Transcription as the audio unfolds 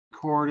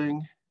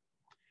recording.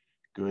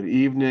 Good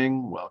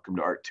evening. Welcome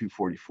to Art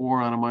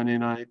 244 on a Monday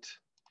night.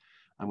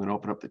 I'm going to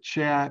open up the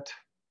chat.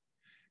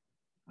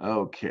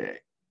 Okay.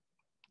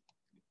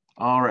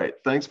 All right.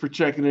 Thanks for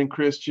checking in,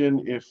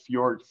 Christian. If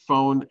your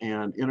phone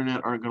and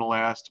internet aren't going to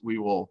last,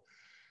 we'll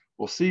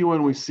see you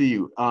when we see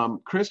you.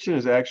 Christian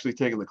has actually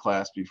taken the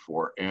class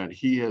before, and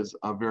he is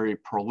a very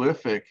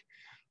prolific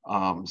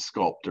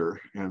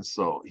sculptor. And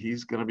so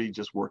he's going to be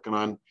just working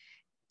on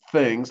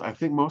things, I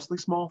think mostly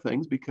small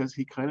things, because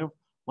he kind of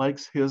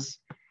likes his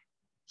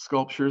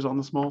sculptures on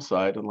the small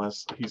side,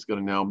 unless he's going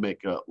to now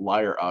make a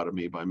liar out of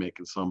me by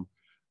making some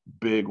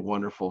big,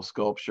 wonderful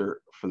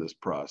sculpture for this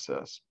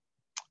process.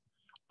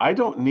 I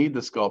don't need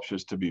the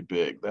sculptures to be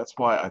big. That's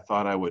why I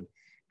thought I would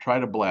try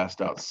to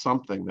blast out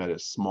something that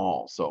is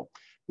small. So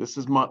this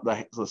is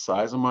the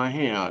size of my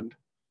hand,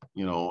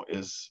 you know,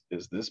 is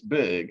this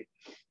big.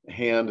 The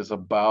hand is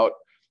about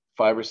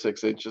 5 or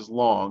 6 inches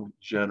long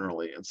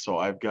generally. And so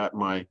I've got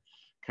my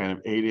kind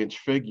of 8-inch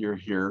figure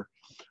here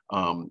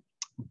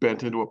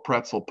bent into a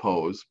pretzel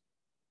pose.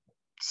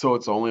 So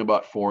it's only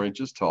about 4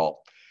 inches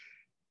tall.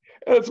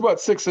 And it's about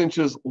 6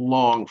 inches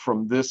long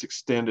from this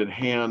extended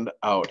hand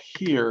out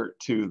here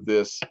to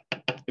this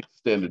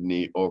extended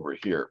knee over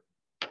here.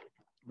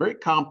 Very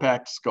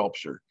compact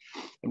sculpture.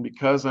 And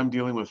because I'm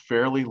dealing with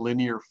fairly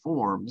linear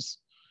forms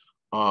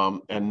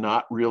and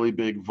not really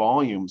big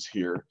volumes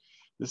here,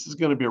 this is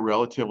going to be a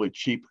relatively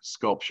cheap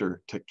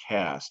sculpture to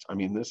cast. I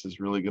mean, this is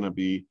really going to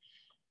be,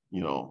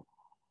 you know,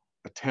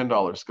 a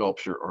 $10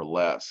 sculpture or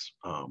less,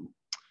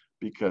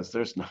 because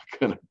there's not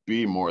going to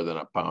be more than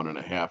 1.5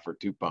 pounds or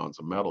 2 pounds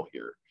of metal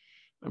here.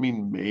 I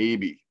mean,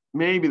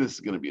 maybe this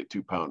is going to be a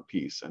 2-pound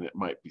piece, and it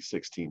might be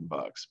 $16,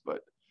 but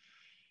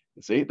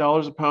it's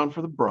 $8 a pound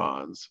for the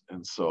bronze.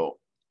 And so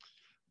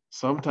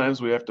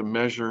sometimes we have to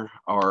measure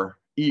our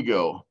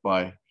ego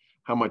by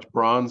how much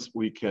bronze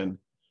we can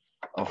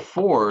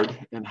afford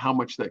and how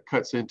much that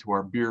cuts into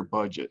our beer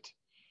budget.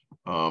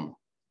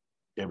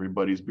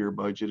 Everybody's beer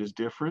budget is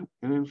different.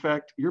 And in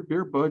fact, your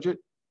beer budget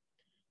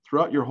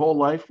throughout your whole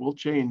life will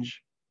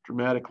change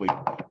dramatically.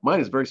 Mine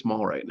is very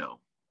small right now.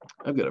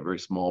 I've got a very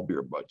small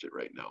beer budget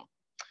right now.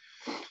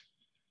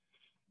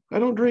 I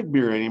don't drink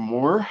beer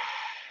anymore.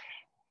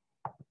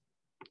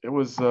 It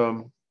was,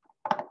 you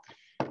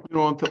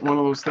know, one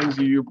of those things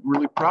that you're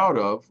really proud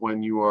of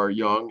when you are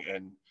young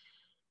and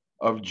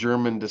of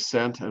German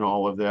descent and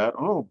all of that.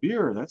 Oh,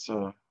 beer, that's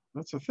a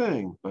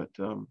thing. But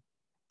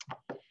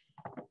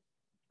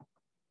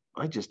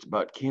I just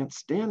about can't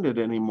stand it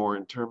anymore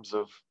in terms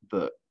of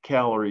the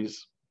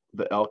calories,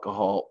 the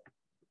alcohol,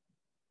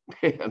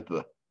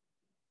 and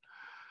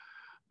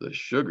the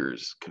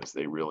sugars, because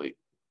they really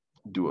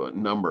do a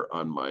number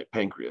on my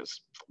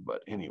pancreas.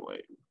 But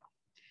anyway,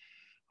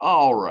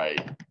 all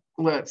right,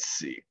 let's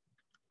see.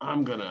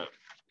 I'm gonna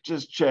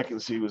just check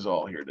and see who's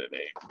all here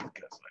today,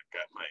 because I've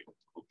got my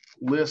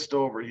list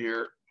over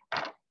here.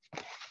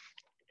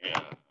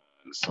 And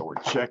so we're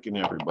checking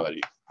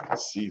everybody.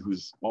 Let's see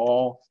who's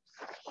all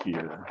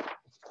here.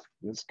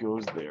 This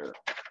goes there.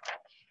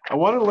 I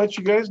wanted to let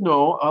you guys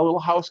know a little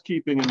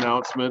housekeeping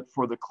announcement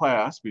for the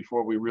class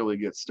before we really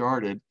get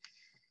started.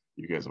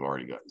 You guys have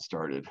already gotten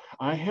started.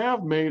 I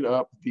have made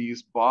up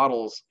these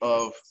bottles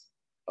of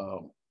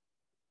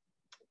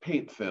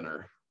paint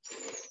thinner.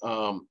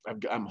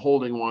 I'm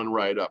holding one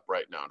right up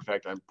right now. In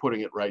fact, I'm putting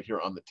it right here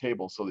on the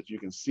table so that you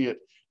can see it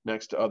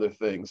next to other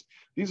things.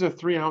 These are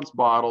 3-ounce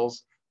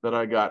bottles that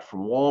I got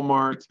from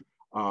Walmart.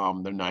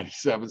 They're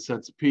 97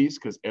 cents a piece,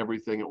 because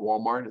everything at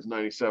Walmart is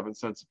 97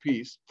 cents a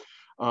piece.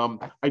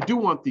 I do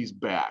want these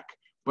back,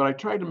 but I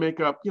tried to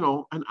make up, you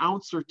know, an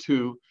ounce or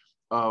two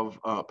of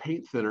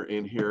paint thinner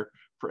in here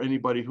for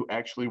anybody who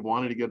actually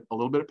wanted to get a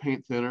little bit of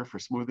paint thinner for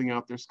smoothing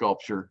out their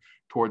sculpture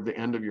toward the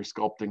end of your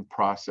sculpting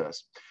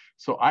process.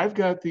 So I've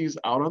got these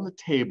out on the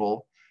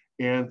table,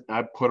 and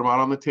I put them out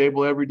on the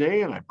table every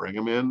day, and I bring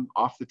them in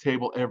off the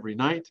table every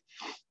night,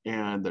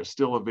 and they're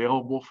still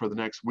available for the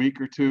next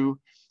week or two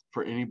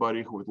for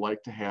anybody who would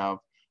like to have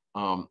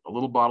a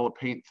little bottle of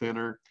paint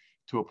thinner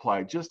to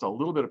apply just a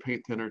little bit of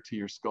paint thinner to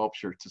your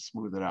sculpture to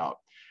smooth it out.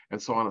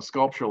 And so on a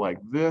sculpture like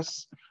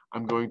this,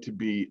 I'm going to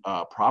be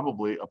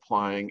probably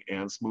applying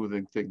and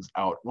smoothing things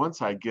out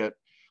once I get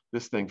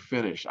this thing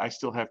finished. I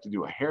still have to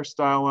do a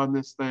hairstyle on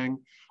this thing.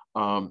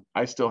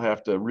 I still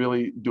have to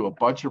really do a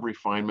bunch of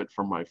refinement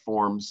from my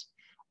forms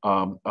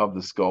of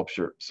the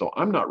sculpture. So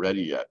I'm not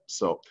ready yet.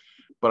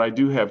 But I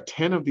do have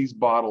 10 of these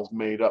bottles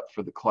made up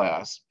for the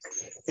class.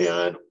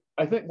 And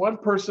I think one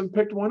person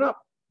picked one up.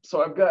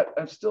 So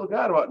I've still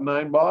got about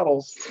 9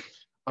 bottles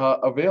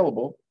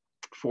available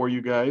for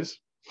you guys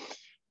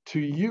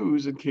to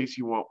use in case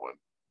you want one.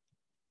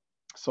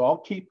 So I'll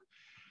keep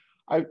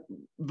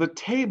the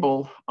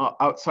table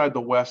outside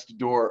the west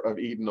door of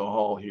Eden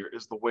Hall here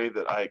is the way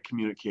that I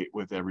communicate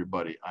with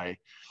everybody.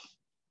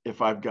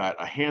 If I've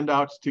got a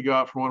handout to go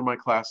out for one of my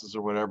classes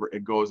or whatever,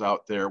 it goes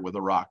out there with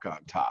a rock on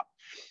top.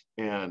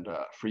 And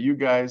for you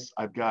guys,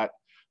 I've got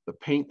the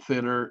paint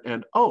thinner,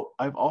 and oh,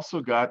 I've also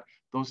got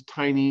those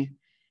tiny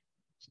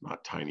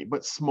not tiny,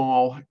 but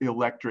small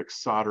electric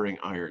soldering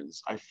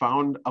irons. I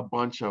found a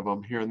bunch of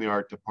them here in the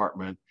art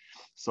department.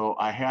 So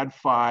I had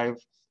 5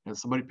 and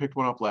somebody picked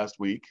one up last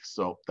week.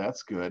 So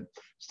that's good.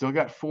 Still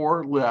got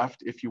 4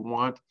 left if you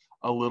want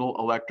a little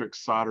electric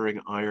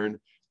soldering iron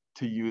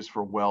to use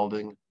for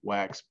welding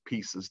wax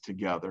pieces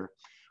together.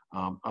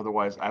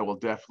 Otherwise, I will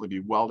definitely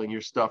be welding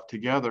your stuff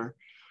together.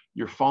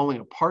 Your falling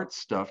apart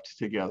stuff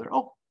together.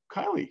 Oh,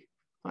 Kylie,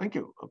 thank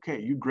you.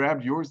 Okay, you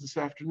grabbed yours this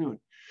afternoon.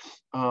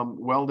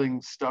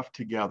 Welding stuff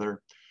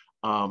together.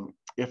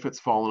 If it's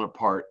fallen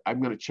apart, I'm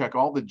going to check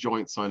all the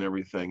joints on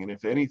everything. And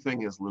if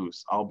anything is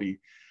loose, I'll be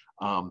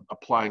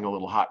applying a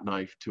little hot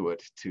knife to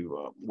it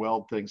to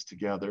weld things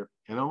together.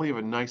 And I'll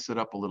even nice it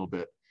up a little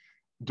bit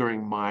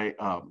during my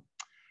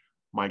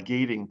my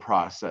gating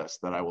process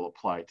that I will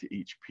apply to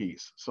each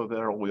piece. So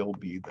there will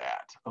be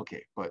that.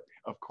 Okay, but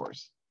of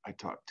course I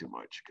talk too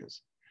much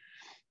because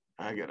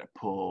I gotta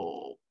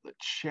pull the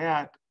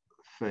chat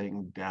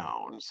thing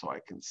down so I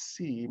can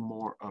see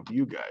more of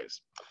you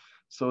guys,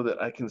 so that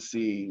I can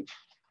see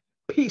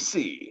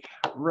PC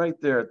right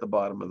there at the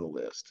bottom of the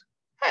list.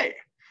 Hey,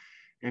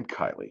 and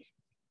Kylie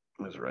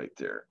is right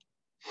there,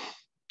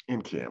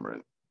 and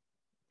Cameron,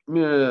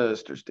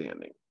 Mr.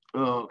 Standing.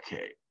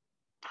 Okay,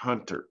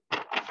 Hunter,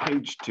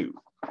 page 2.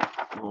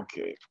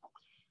 Okay,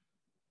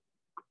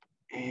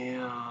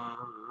 and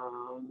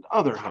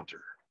other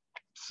Hunter.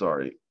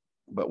 Sorry,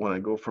 but when I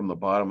go from the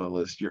bottom of the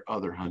list, your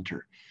other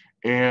Hunter,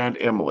 and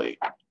Emily.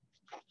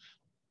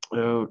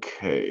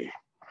 Okay.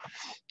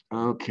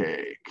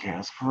 Okay,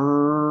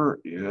 Casper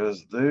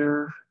is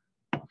there,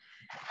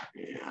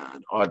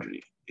 and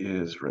Audrey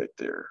is right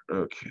there.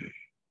 Okay,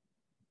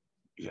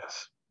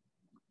 yes.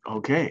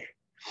 Okay,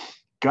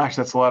 gosh,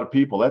 that's a lot of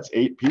people. That's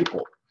 8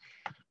 people.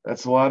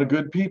 That's a lot of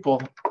good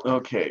people.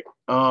 Okay,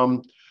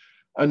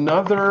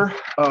 another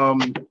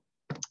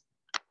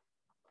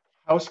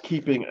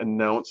housekeeping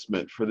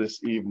announcement for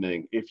this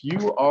evening. If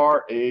you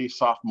are a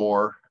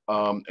sophomore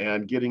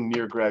and getting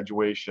near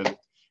graduation,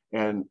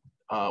 and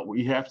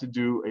we have to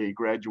do a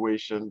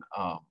graduation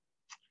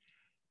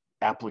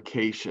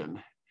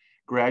application.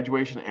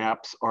 Graduation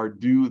apps are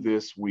due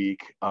this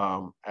week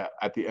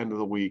at the end of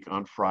the week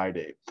on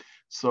Friday.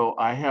 So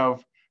I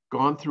have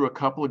gone through a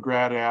couple of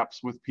grad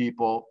apps with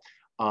people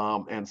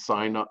and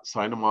sign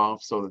them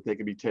off so that they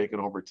can be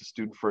taken over to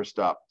Student First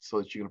Up so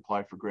that you can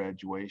apply for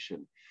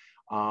graduation.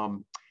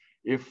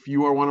 If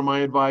you are one of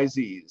my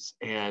advisees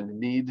and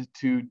need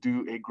to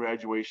do a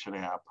graduation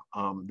app,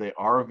 they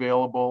are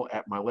available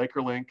at my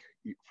Laker link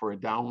for a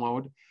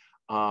download.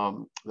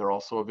 They're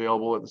also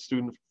available at the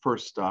Student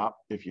First Stop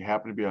if you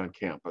happen to be on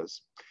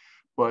campus.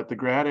 But the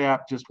grad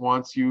app just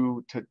wants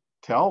you to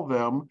tell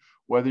them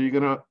whether you're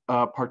going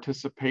to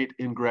participate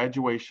in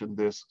graduation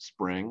this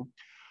spring.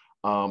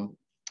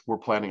 We're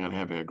planning on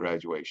having a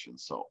graduation,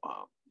 so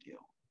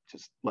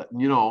just letting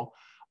you know.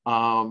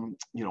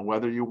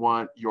 Whether you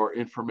want your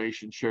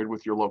information shared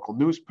with your local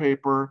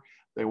newspaper.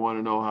 They want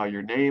to know how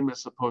your name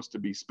is supposed to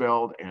be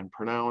spelled and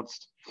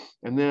pronounced.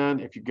 And then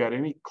if you've got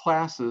any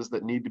classes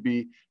that need to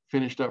be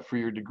finished up for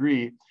your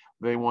degree,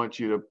 they want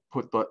you to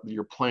put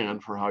your plan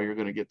for how you're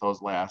going to get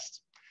those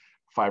last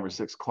 5 or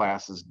 6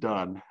 classes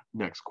done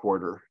next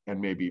quarter and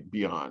maybe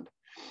beyond.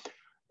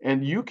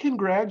 And you can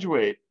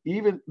graduate,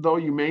 even though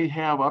you may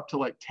have up to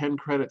like 10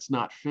 credits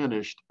not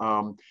finished,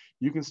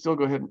 you can still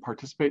go ahead and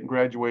participate in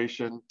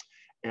graduation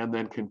and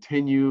then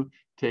continue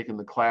taking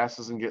the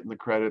classes and getting the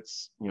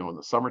credits, in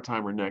the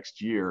summertime or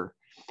next year.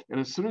 And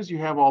as soon as you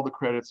have all the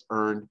credits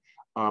earned,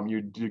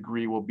 your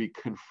degree will be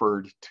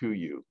conferred to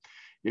you.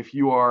 If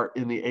you are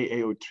in the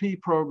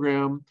AAOT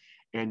program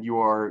and you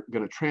are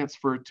going to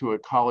transfer to a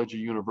college or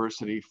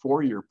university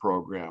 4-year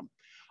program,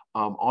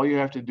 all you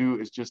have to do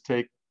is just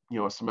take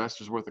a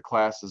semester's worth of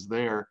classes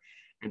there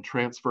and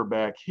transfer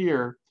back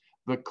here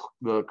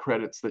the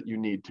credits that you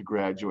need to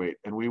graduate.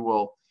 And we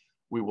will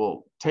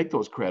take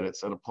those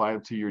credits and apply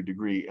them to your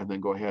degree and then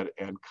go ahead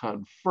and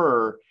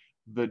confer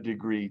the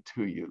degree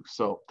to you.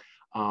 So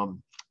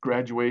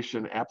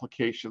graduation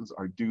applications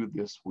are due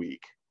this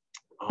week.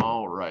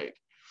 All right.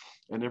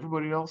 And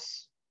everybody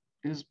else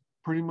is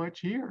pretty much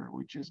here,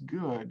 which is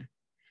good.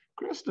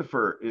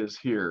 Christopher is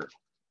here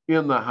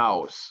in the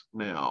house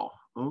now.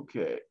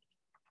 Okay.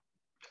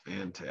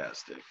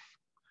 Fantastic.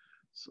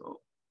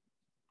 So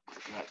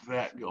got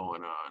that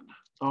going on.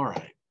 All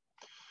right.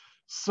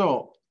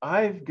 So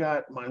I've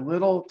got my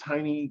little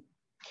tiny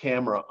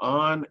camera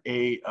on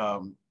a,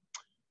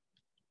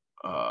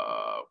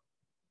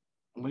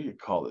 what do you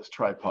call this,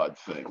 tripod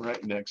thing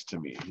right next to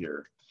me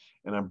here.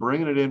 And I'm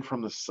bringing it in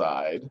from the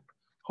side,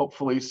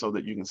 hopefully so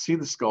that you can see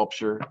the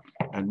sculpture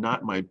and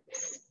not my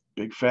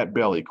big fat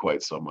belly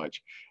quite so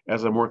much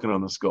as I'm working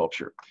on the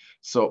sculpture.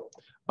 So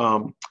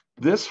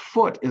this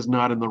foot is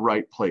not in the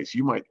right place.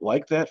 You might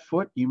like that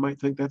foot. You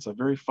might think that's a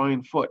very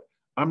fine foot.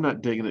 I'm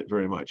not digging it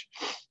very much.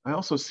 I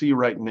also see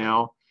right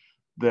now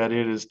that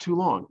it is too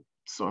long.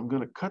 So I'm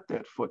going to cut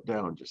that foot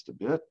down just a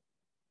bit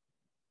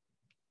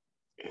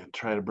and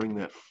try to bring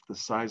the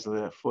size of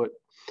that foot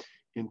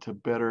into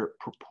better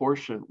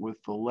proportion with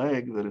the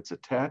leg that it's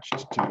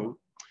attached to.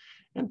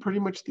 and pretty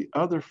much the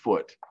other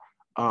foot.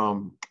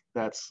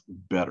 That's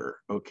better.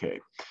 Okay.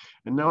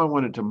 And now I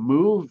wanted to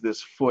move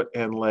this foot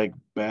and leg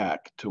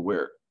back to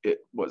where it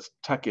was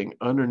tucking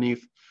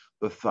underneath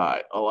the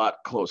thigh, a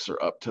lot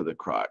closer up to the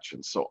crotch.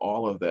 And so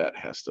all of that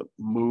has to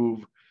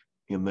move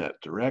in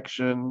that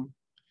direction.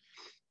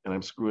 And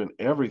I'm screwing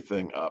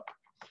everything up.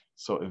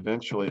 So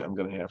eventually I'm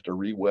going to have to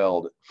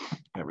re-weld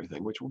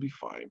everything, which will be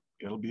fine.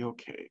 It'll be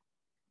okay.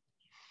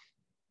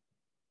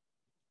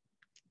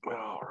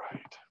 All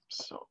right.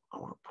 So I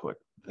want to put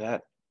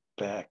that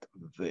back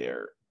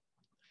there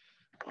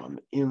on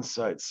the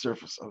inside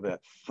surface of that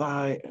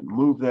thigh and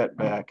move that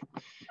back.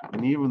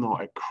 And even though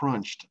I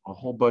crunched a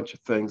whole bunch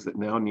of things that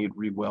now need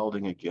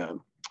re-welding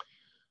again,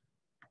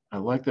 I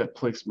like that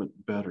placement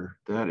better.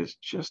 That is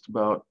just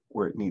about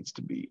where it needs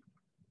to be.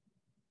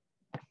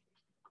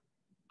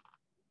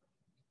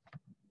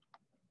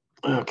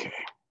 Okay.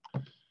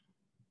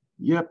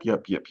 Yep.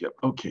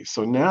 Okay,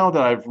 so now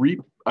that I've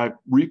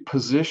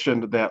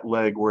repositioned that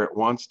leg where it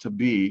wants to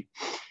be,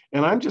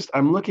 and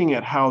I'm looking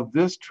at how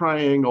this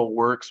triangle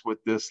works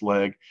with this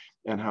leg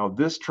and how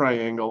this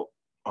triangle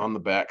on the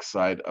back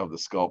side of the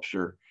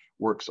sculpture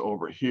works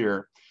over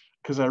here,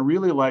 because I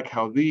really like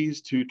how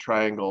these two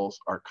triangles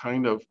are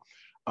kind of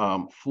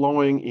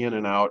flowing in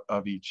and out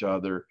of each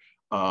other.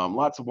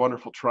 Lots of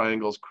wonderful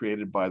triangles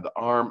created by the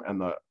arm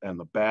and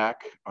the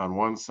back on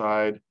one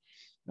side,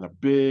 and a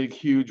big,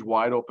 huge,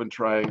 wide open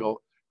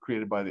triangle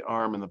created by the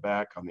arm and the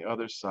back on the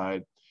other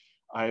side.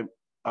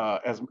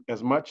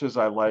 As much as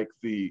I like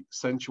the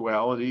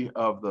sensuality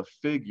of the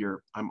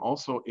figure, I'm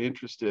also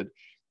interested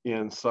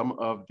in some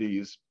of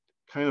these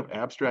kind of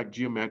abstract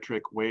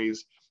geometric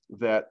ways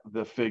that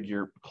the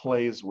figure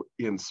plays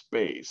in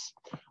space.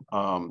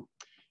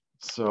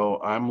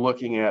 So I'm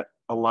looking at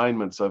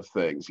alignments of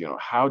things,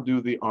 how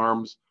do the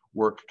arms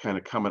work kind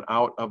of coming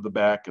out of the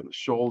back and the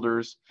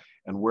shoulders,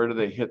 and where do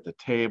they hit the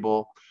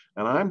table?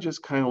 And I'm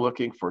just kind of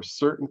looking for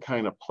certain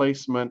kind of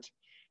placement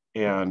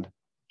and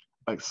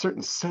a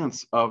certain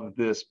sense of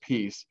this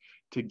piece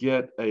to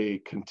get a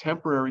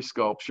contemporary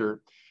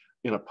sculpture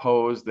in a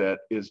pose that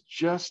is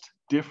just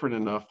different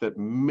enough that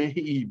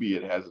maybe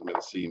it hasn't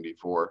been seen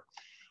before,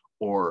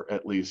 or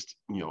at least,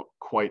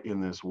 quite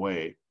in this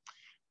way.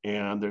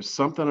 And there's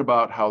something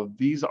about how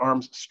these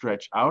arms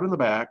stretch out in the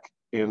back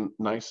in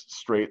nice,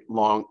 straight,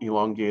 long,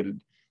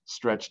 elongated,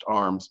 stretched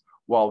arms,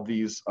 while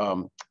these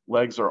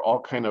legs are all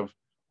kind of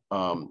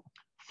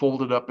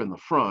folded up in the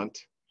front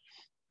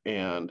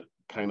and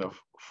kind of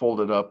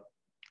folded up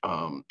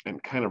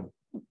and kind of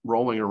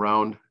rolling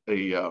around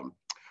the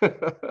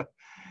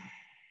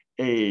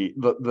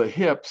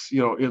hips,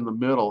 in the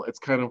middle. It's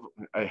kind of,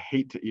 I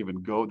hate to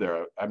even go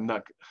there. I'm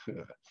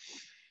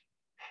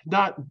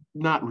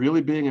not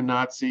really being a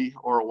Nazi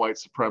or a white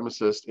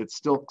supremacist. It's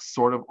still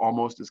sort of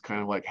almost is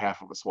kind of like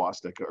half of a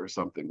swastika or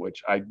something,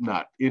 which I'm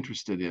not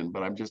interested in,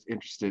 but I'm just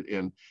interested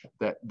in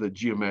that the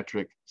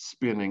geometric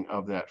spinning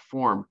of that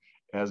form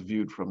as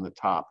viewed from the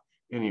top.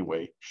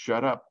 Anyway,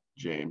 shut up,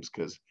 James,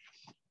 because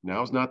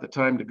now's not the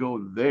time to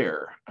go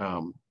there.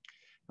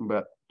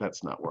 But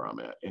that's not where I'm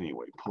at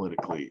anyway,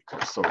 politically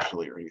or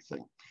socially or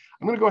anything.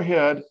 I'm going to go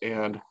ahead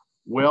and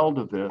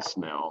weld this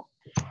now.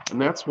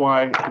 And that's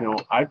why,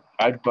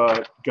 I've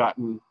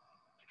gotten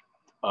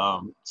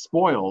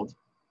spoiled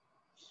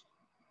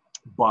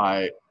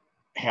by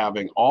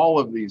having all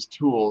of these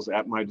tools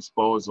at my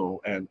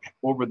disposal, and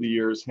over the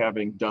years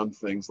having done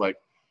things like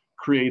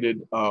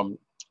created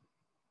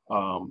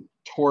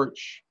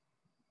torch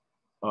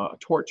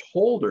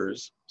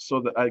holders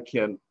so that I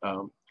can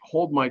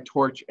hold my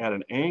torch at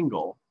an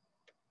angle.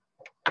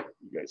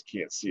 You guys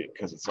can't see it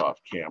because it's off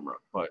camera,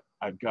 but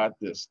I've got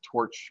this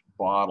torch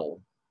bottle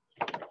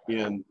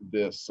in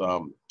this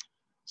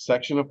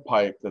section of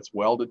pipe that's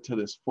welded to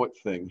this foot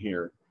thing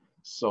here,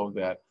 so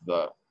that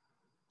the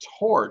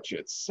torch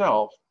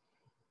itself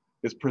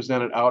is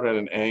presented out at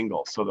an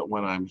angle, so that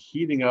when I'm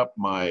heating up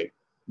my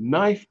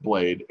knife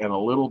blade and a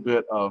little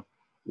bit of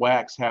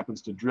wax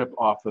happens to drip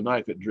off the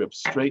knife, it drips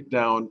straight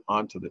down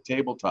onto the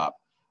tabletop,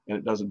 and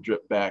it doesn't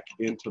drip back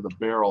into the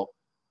barrel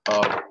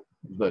of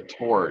the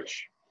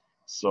torch.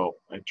 So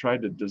I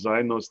tried to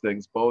design those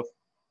things both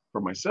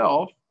for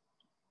myself,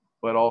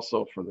 but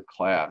also for the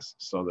class,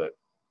 so that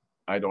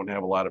I don't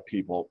have a lot of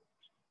people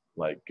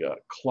like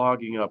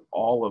clogging up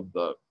all of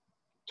the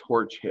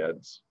torch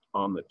heads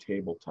on the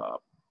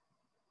tabletop.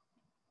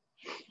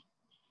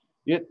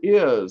 It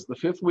is the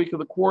 5th week of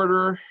the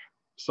quarter.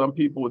 Some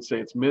people would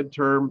say it's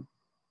midterm.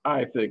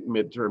 I think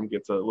midterm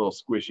gets a little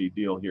squishy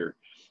deal here.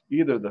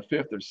 Either the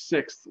 5th or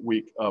 6th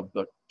week of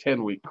the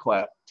 10-week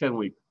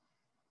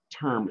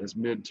term is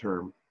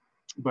midterm.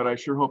 But I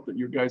sure hope that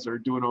you guys are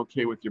doing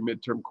okay with your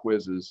midterm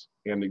quizzes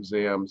and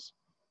exams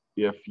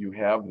if you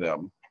have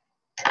them.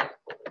 Do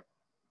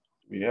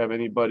we have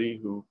anybody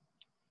who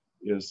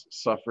is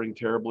suffering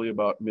terribly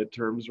about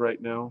midterms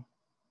right now?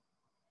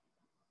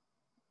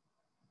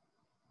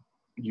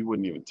 You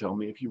wouldn't even tell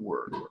me if you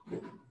were.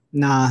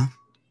 Nah.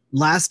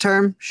 Last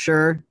term,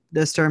 sure.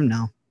 This term,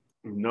 no.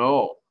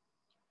 No.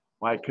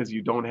 Why? Because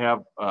you don't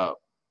have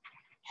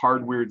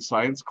hard, weird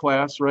science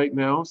class right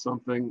now,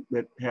 something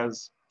that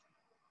has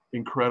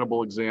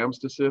incredible exams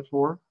to sit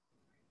for?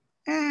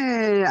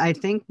 I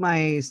think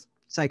my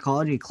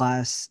psychology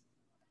class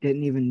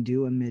didn't even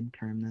do a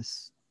midterm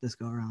this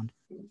go around.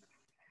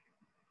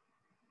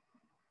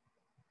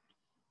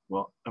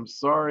 Well, I'm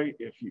sorry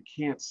if you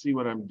can't see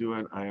what I'm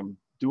doing. I am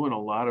doing a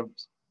lot of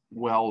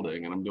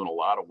welding, and I'm doing a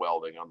lot of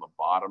welding on the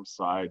bottom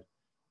side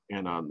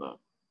and on the,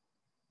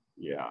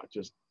 yeah,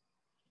 just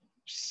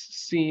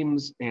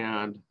seams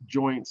and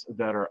joints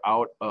that are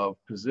out of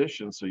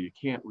position, so you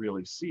can't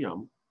really see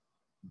them.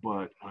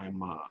 But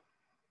I'm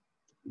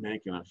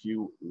making a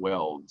few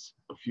welds,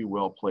 a few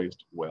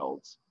well-placed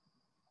welds,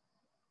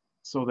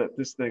 so that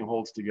this thing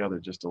holds together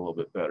just a little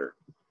bit better.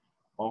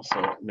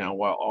 Also, now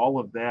while all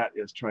of that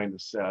is trying to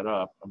set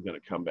up, I'm going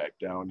to come back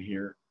down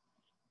here.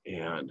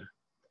 And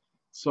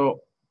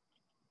so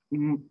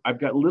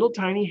I've got little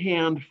tiny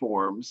hand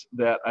forms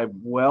that I've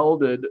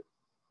welded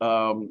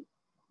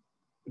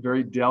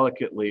very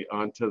delicately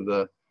onto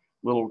the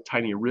little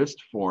tiny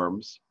wrist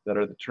forms that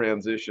are the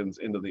transitions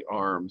into the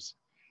arms.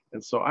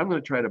 And so I'm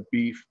going to try to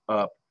beef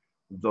up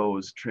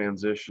those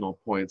transitional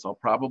points. I'll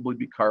probably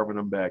be carving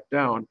them back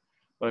down,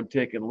 but I'm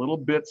taking little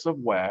bits of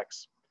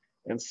wax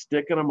and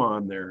sticking them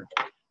on there.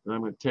 And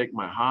I'm going to take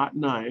my hot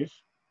knife,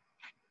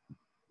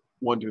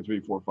 1, 2, 3,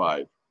 4,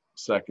 5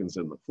 seconds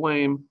in the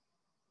flame,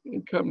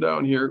 and come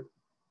down here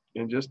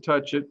and just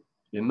touch it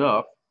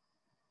enough,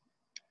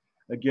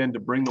 again, to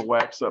bring the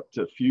wax up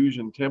to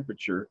fusion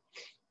temperature,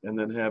 and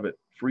then have it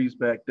freeze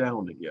back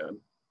down again.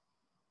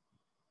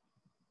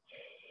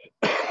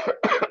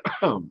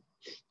 I'm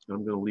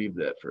going to leave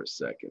that for a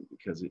second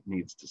because it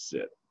needs to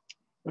sit.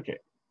 Okay,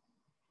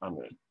 I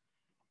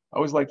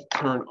always like to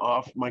turn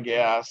off my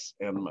gas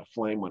and my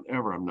flame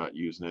whenever I'm not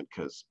using it,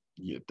 because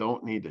you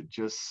don't need to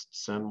just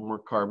send more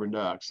carbon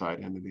dioxide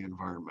into the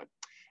environment.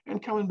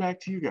 And coming back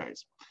to you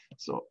guys.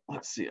 So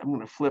let's see, I'm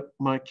going to flip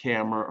my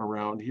camera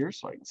around here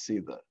so I can see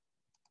the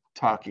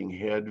talking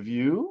head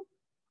view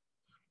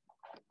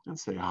and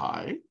say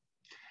hi.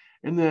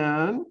 And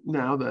then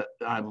now that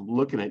I'm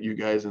looking at you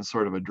guys and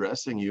sort of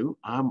addressing you,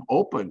 I'm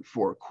open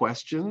for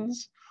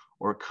questions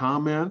or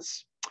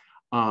comments.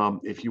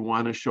 If you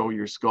want to show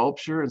your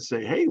sculpture and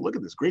say, hey, look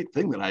at this great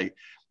thing that I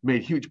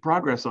made huge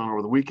progress on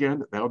over the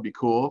weekend, that would be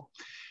cool.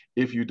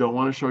 If you don't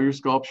want to show your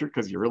sculpture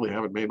because you really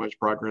haven't made much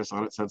progress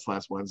on it since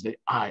last Wednesday,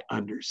 I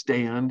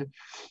understand.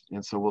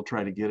 And so we'll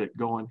try to get it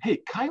going.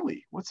 Hey,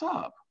 Kylie, what's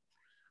up?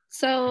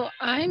 So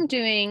I'm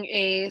doing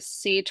a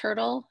sea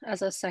turtle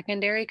as a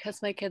secondary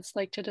because my kids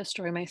like to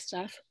destroy my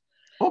stuff.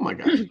 Oh my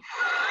gosh.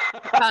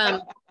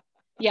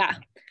 Yeah.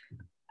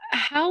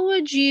 How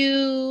would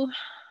you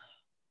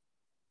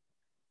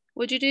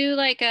do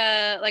like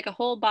a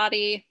whole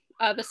body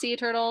of a sea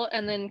turtle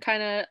and then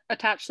kind of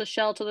attach the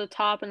shell to the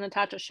top and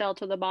attach a shell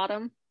to the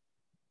bottom?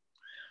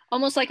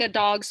 Almost like a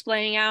dog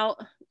splaying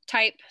out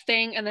type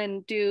thing, and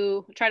then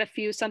try to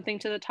fuse something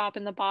to the top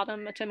and the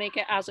bottom to make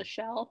it as a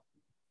shell.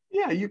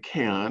 Yeah, you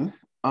can.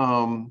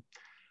 I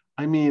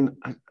mean,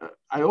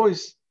 I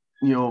always,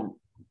 you know,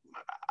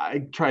 I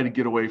try to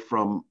get away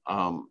from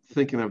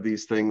thinking of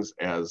these things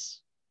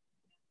as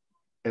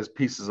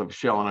pieces of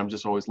shell, and I'm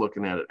just always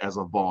looking at it as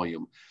a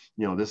volume.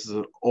 You know, this is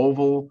an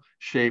oval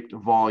shaped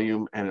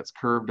volume, and it's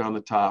curved on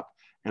the top,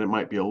 and it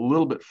might be a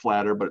little bit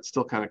flatter, but it's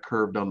still kind of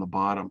curved on the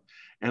bottom.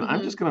 And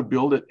I'm just going to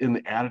build it in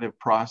the additive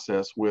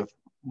process with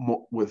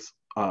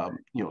you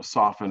know,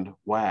 softened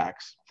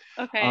wax.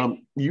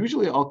 Okay.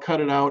 Usually I'll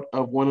cut it out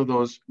of one of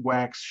those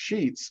wax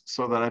sheets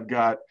so that I've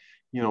got,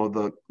 you know,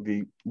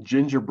 the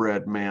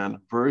gingerbread man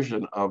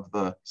version of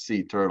the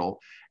sea turtle,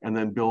 and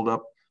then build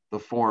up the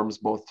forms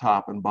both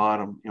top and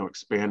bottom, you know,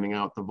 expanding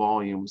out the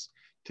volumes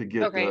to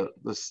get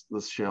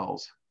the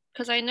shells.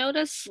 Because I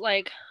notice,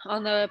 like,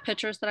 on the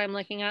pictures that I'm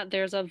looking at,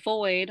 there's a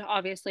void,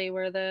 obviously,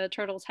 where the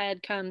turtle's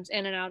head comes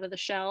in and out of the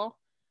shell.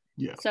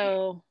 Yeah.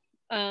 So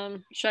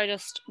should I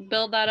just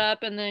build that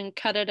up and then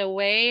cut it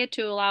away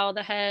to allow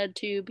the head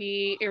to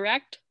be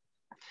erect?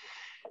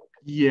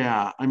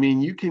 Yeah, I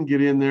mean, you can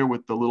get in there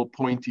with the little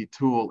pointy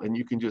tool, and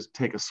you can just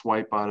take a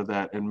swipe out of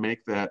that and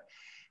make that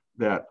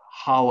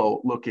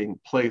hollow looking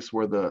place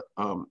where the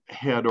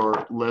head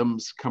or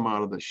limbs come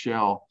out of the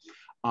shell.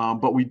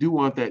 But we do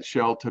want that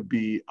shell to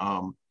be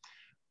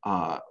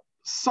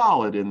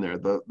solid in there.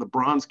 The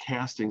bronze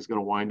casting is going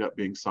to wind up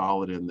being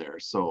solid in there.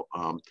 So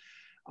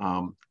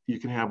you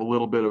can have a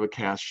little bit of a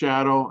cast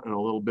shadow and a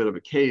little bit of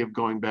a cave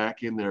going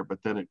back in there,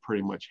 but then it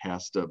pretty much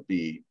has to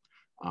be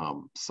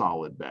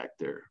solid back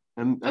there.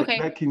 And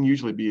that can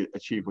usually be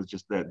achieved with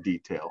just that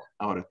detail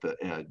out at the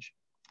edge.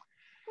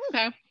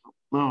 Okay.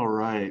 All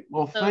right.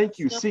 Well, thank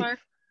you. See,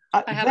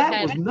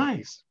 that was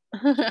nice.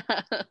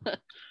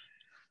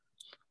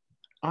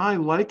 I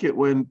like it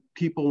when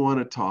people want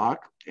to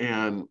talk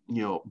and,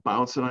 you know,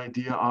 bounce an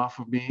idea off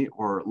of me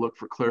or look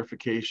for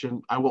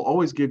clarification. I will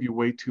always give you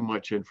way too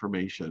much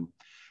information,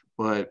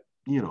 but,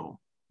 you know,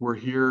 we're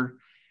here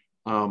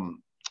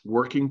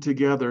working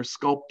together,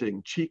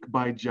 sculpting cheek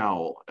by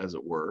jowl, as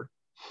it were.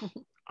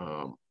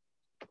 And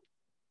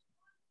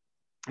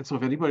so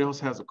if anybody else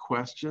has a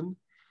question,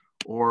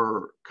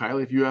 Or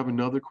Kylie, if you have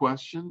another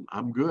question,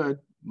 I'm good.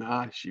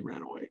 Nah, she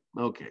ran away.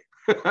 Okay.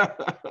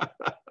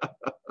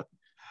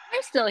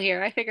 I'm still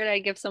here. I figured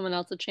I'd give someone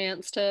else a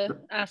chance to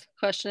ask a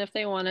question if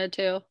they wanted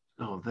to.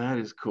 Oh, that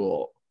is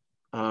cool.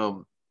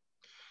 I'm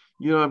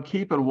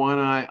keeping one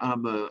eye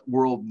on the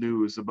world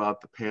news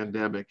about the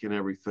pandemic and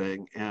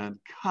everything. And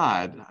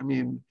God, I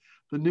mean,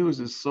 the news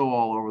is so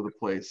all over the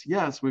place.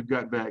 Yes, we've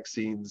got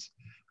vaccines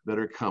that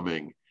are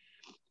coming.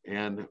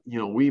 And,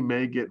 we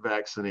may get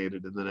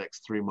vaccinated in the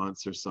next 3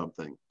 months or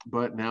something.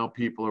 But now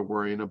people are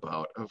worrying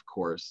about, of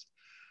course,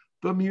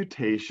 the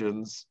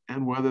mutations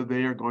and whether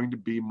they are going to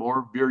be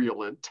more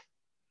virulent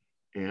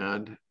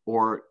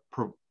or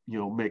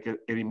make it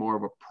any more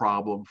of a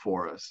problem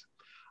for us.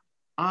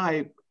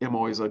 I am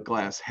always a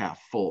glass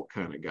half full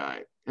kind of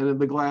guy, and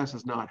the glass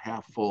is not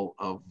half full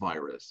of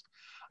virus.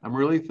 I'm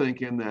really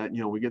thinking that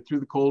we get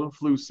through the cold and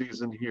flu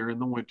season here in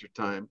the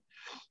wintertime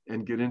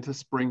and get into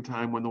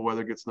springtime when the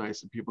weather gets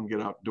nice and people can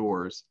get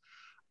outdoors.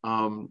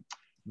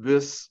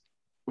 This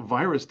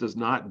virus does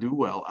not do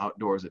well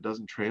outdoors. It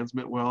doesn't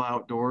transmit well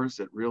outdoors.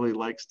 It really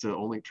likes to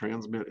only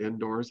transmit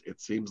indoors.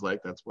 It seems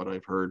like that's what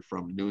I've heard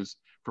from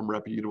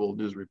reputable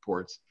news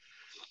reports.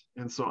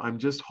 And so I'm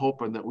just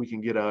hoping that we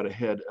can get out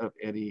ahead of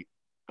any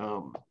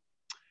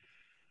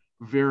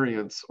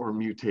variants or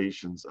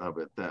mutations of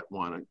it that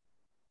want to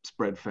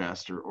spread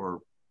faster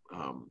or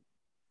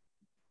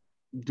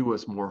do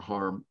us more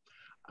harm.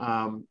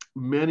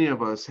 Many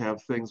of us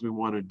have things we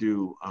want to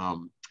do,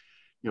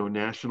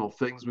 national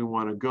things we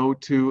want to go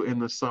to in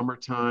the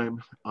summertime,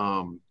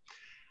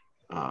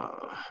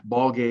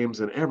 ball games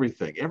and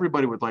everything.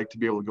 Everybody would like to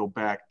be able to go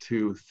back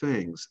to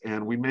things,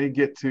 and we may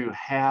get to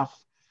half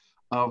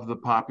of the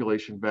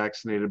population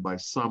vaccinated by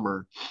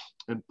summer,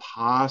 and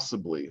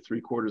possibly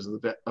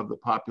 3/4 of the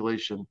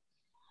population,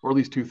 or at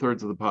least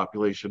 2/3 of the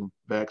population,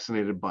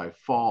 vaccinated by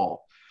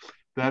fall.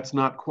 That's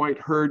not quite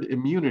herd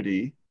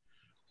immunity,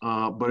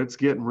 but it's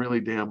getting really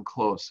damn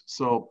close.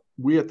 So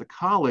we at the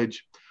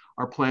college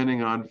are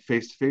planning on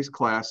face-to-face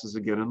classes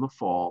again in the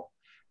fall,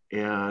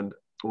 and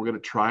we're going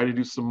to try to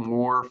do some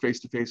more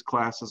face-to-face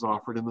classes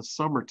offered in the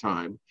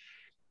summertime.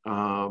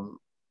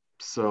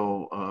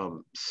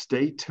 So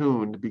stay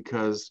tuned,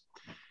 because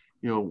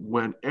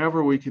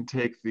whenever we can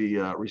take the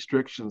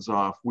restrictions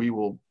off, we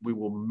will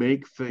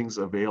make things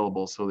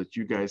available so that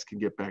you guys can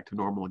get back to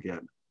normal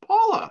again.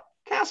 Paula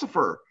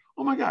Cassifer,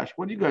 oh my gosh,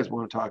 what do you guys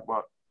want to talk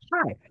about?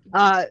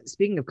 Hi.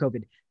 Speaking of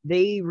COVID,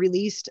 they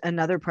released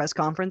another press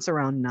conference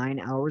around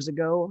 9 hours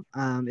ago.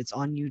 It's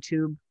on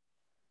YouTube.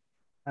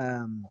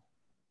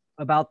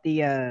 About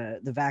the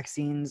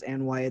vaccines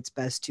and why it's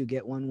best to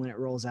get one when it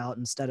rolls out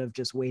instead of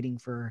just waiting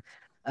for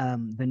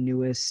the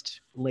newest,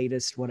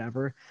 latest,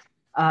 whatever.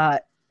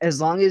 As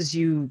long as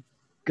you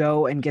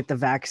go and get the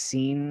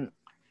vaccine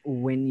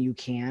when you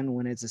can,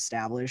 when it's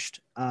established,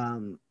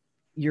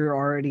 you're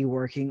already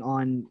working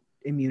on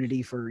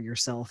immunity for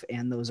yourself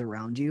and those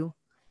around you.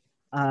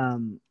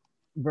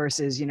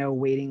 Versus,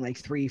 waiting like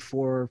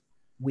 3-4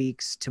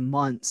 weeks to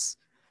months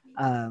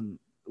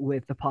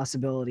with the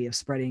possibility of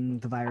spreading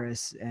the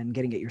virus and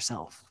getting it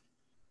yourself.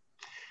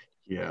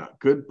 Yeah,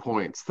 good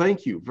points.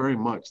 Thank you very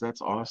much.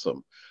 That's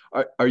awesome.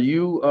 Are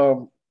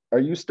you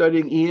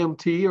studying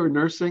EMT or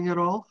nursing at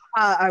all?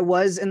 I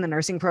was in the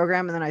nursing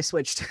program and then I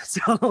switched.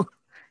 So,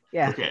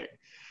 yeah. Okay.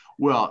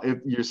 Well, if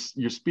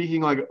you're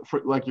speaking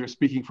like you're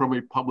speaking from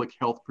a public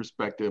health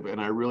perspective, and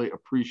I really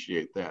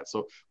appreciate that.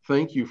 So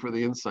thank you for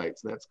the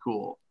insights. That's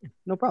cool.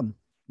 No problem.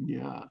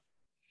 Yeah.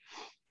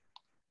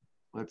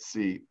 Let's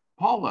see.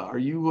 Paula,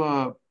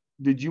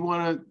 did you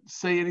want to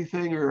say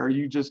anything, or are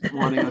you just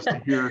wanting us to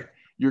hear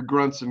your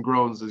grunts and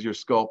groans as you're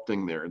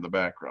sculpting there in the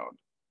background?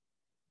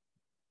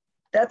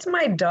 That's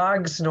my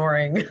dog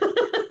snoring.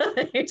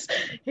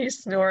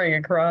 he's snoring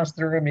across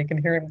the room. You can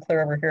hear him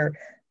clear over here.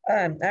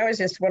 I was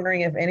just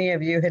wondering if any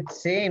of you had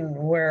seen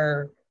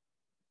where,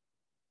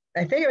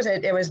 I think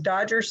it was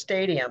Dodger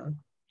Stadium,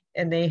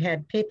 and they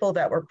had people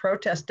that were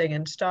protesting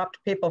and stopped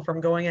people from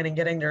going in and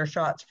getting their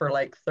shots for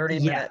like 30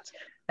 minutes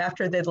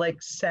after they'd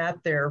like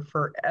sat there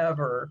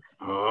forever.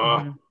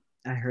 I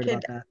heard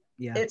about that.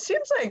 Yeah. It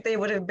seems like they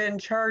would have been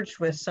charged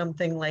with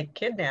something like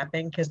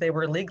kidnapping because they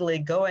were legally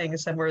going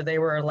somewhere they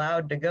were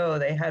allowed to go.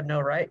 They had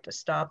no right to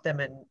stop them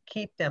and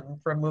keep them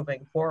from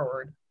moving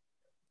forward.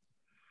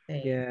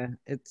 Yeah,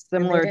 it's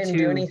similar to. They didn't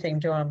do anything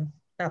to them.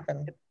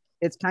 Nothing.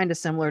 It's kind of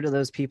similar to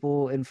those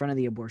people in front of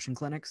the abortion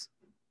clinics.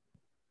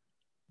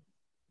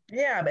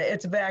 Yeah, but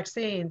it's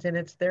vaccines and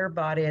it's their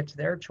body, it's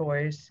their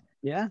choice.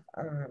 Yeah,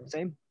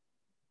 same.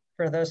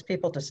 For those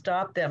people to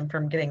stop them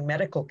from getting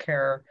medical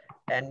care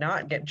and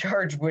not get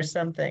charged with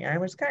something, I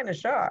was kind of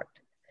shocked.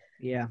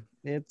 Yeah,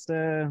 it's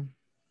a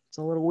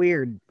little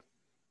weird.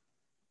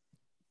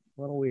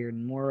 A little weird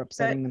and more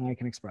upsetting than I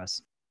can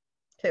express.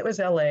 It was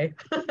LA.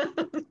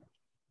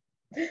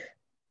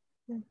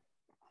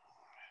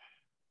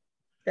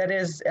 That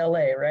is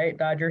LA, right?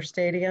 Dodger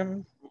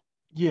Stadium?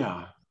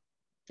 Yeah.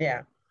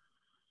 Yeah.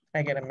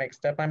 I get them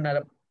mixed up. I'm not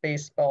a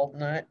baseball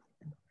nut.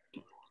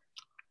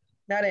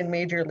 Not in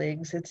major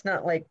leagues. It's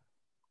not like,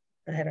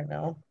 I don't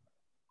know.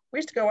 We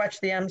used to go watch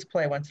the M's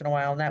play once in a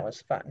while, and that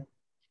was fun.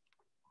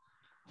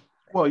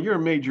 Well, you're a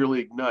major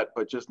league nut,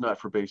 but just not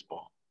for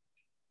baseball.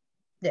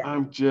 Yeah.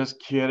 I'm just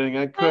kidding.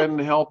 I couldn't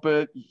help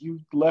it. You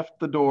left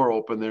the door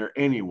open there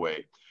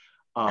anyway.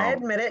 I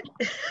admit it.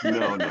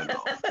 No.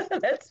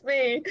 That's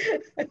me.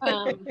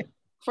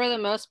 For the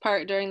most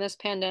part, during this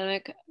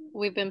pandemic,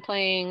 we've been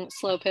playing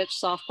slow pitch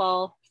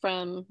softball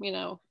from,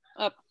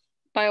 up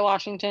by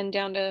Washington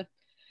down to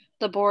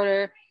the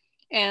border.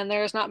 And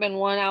there's not been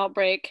one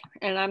outbreak.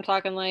 And I'm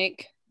talking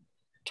like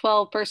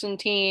 12-person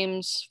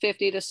teams,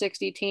 50 to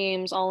 60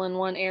 teams all in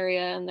one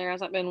area. And there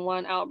hasn't been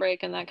one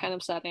outbreak in that kind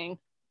of setting.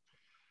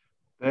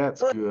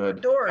 That's good.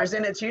 Outdoors,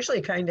 and it's usually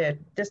kind of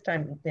this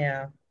time,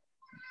 yeah.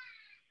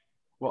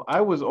 Well, I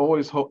was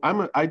always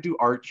I do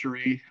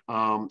archery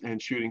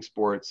and shooting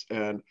sports,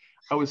 and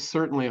I was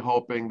certainly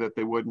hoping that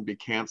they wouldn't be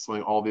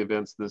canceling all the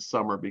events this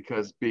summer,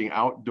 because being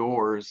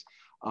outdoors,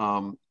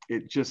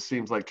 it just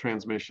seems like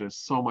transmission is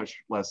so much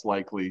less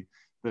likely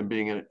than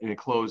being in a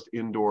closed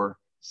indoor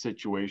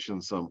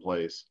situation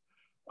someplace.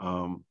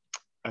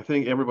 I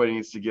think everybody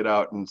needs to get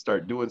out and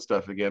start doing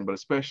stuff again, but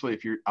especially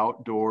if you're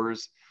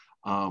outdoors,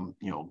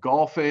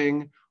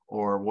 golfing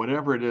or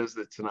whatever it is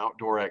that's an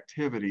outdoor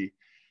activity.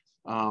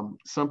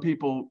 Some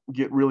people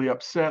get really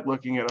upset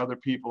looking at other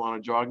people on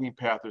a jogging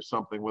path or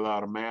something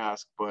without a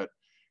mask, but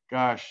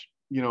gosh,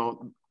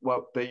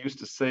 what they used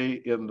to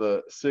say in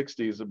the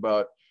 60s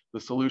about the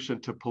solution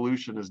to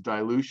pollution is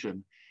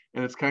dilution.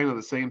 And it's kind of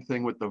the same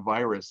thing with the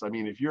virus. I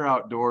mean, if you're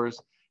outdoors,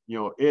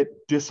 it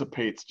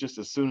dissipates just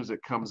as soon as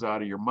it comes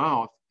out of your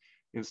mouth,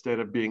 instead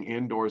of being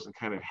indoors and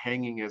kind of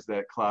hanging as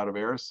that cloud of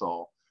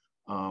aerosol.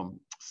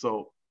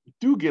 So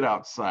do get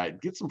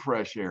outside, get some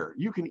fresh air.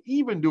 You can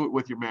even do it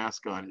with your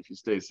mask on if you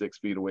stay 6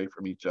 feet away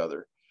from each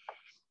other.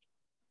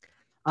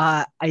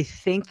 I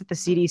think that the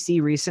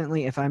CDC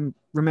recently, if I'm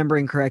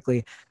remembering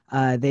correctly,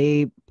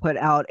 they put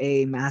out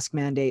a mask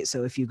mandate.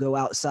 So if you go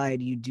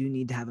outside, you do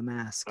need to have a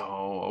mask.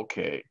 Oh,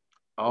 okay.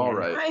 All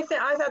right. I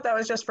thought that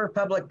was just for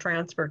public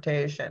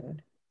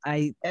transportation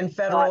and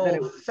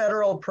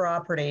federal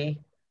property.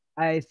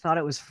 I thought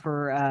it was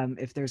for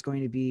if there's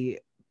going to be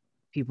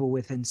people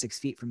within 6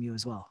 feet from you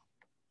as well.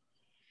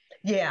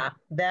 Yeah,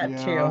 that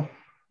too.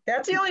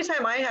 That's the only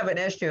time I have an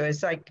issue.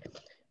 Is like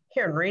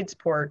here in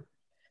Reedsport,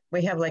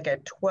 we have like a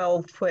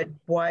 12-foot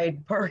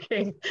wide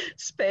parking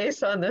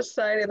space on this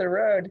side of the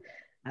road.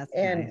 That's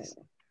nice.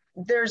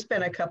 There's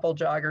been a couple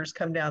joggers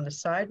come down the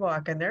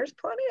sidewalk, and there's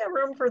plenty of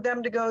room for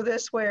them to go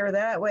this way or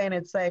that way. And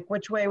it's like,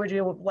 which way would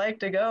you like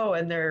to go?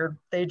 And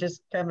they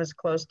just come as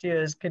close to you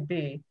as could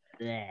be.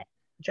 Yeah.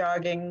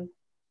 Jogging,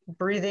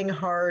 breathing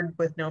hard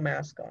with no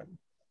mask on.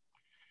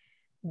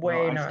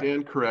 I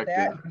stand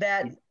corrected.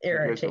 That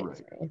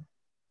irritates me.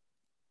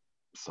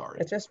 Sorry.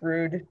 It's just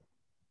rude.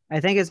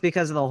 I think it's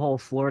because of the whole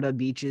Florida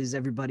beaches.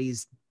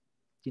 Everybody's,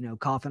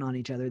 coughing on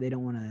each other. They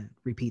don't want to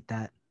repeat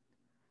that.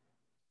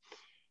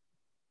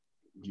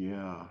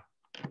 Yeah.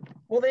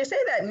 Well, they say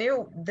that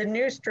the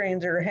new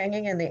strains are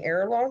hanging in the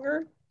air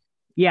longer.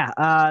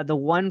 Yeah. The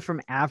one from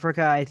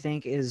Africa, I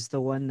think, is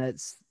the one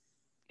that's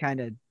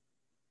kind of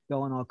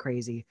going all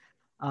crazy.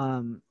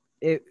 The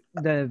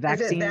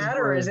vaccine. Is it that,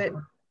 or is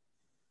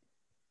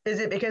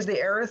it because the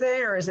air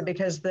thing, or is it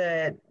because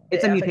the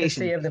it's a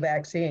mutation of the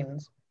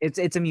vaccines?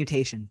 It's a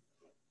mutation.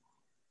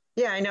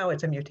 Yeah, I know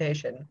it's a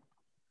mutation.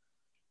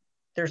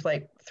 There's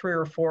like 3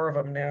 or 4 of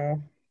them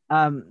now.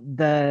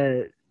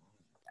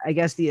 I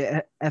guess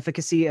the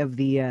efficacy of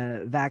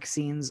the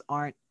vaccines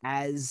aren't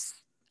as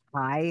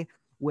high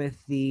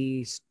with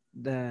the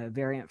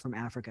variant from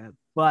Africa,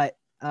 but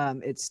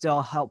it's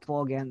still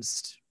helpful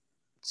against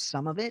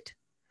some of it.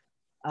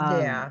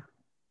 So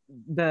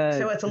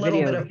it's a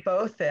little bit of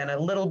both then, a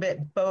little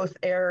bit both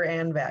air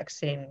and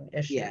vaccine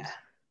issues. Yeah.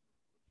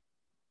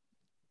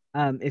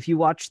 If you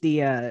watch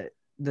the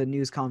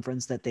news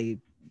conference that they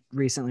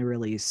recently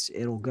released,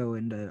 it'll go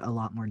into a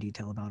lot more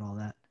detail about all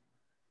that.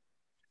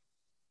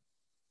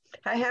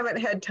 I haven't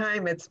had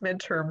time. It's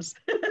midterms.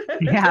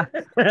 Yeah.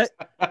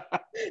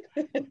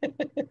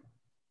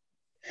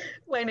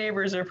 My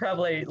neighbors are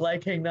probably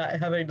liking not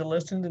having to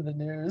listen to the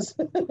news.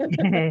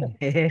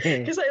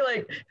 Because I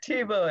like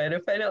TiVo, and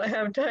if I don't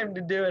have time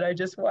to do it, I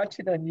just watch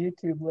it on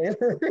YouTube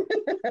later.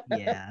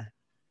 Yeah.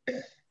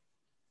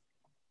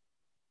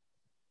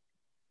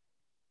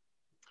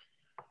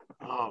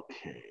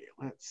 Okay,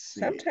 let's see.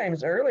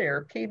 Sometimes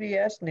earlier,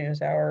 PBS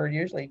NewsHour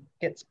usually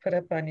gets put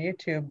up on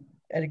YouTube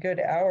at a good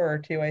hour or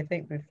two, I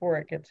think, before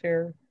it gets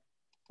here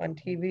on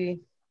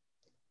TV.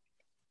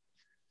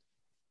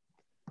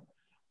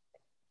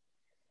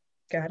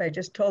 God, I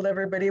just told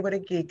everybody what a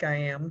geek I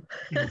am.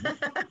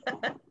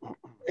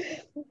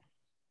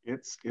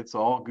 It's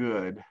all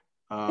good.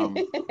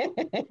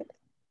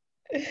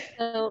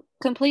 So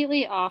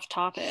completely off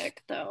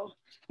topic though.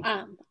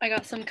 I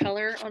got some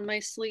color on my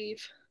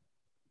sleeve.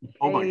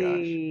 Oh my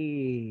gosh.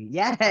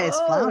 Yes,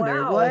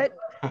 Flounder. Wow. What?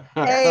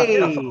 Hey.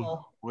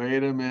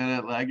 Wait a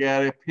minute. I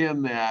gotta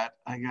pin that.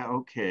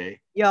 Okay.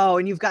 Yo,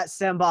 and you've got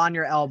Simba on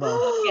your elbow.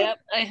 Yep,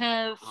 I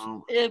have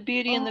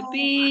Beauty and the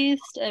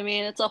Beast. I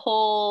mean, it's a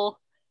whole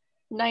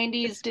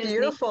 90s It's Disney.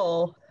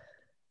 beautiful.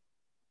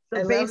 So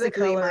I love the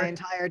basically, color. my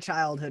entire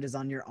childhood is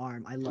on your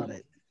arm. I love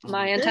it.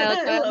 My entire I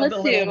love childhood the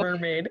Little too.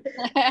 Mermaid.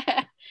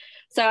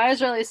 So I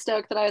was really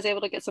stoked that I was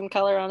able to get some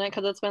color on it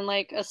because it's been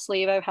like a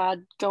sleeve I've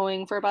had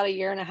going for about 1.5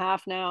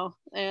 years now,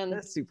 and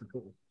That's super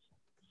cool.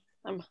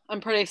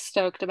 I'm pretty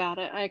stoked about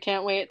it. I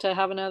can't wait to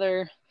have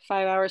another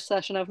 5-hour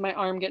session of my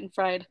arm getting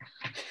fried.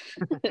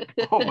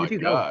 Oh my you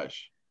go.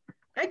 gosh.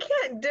 I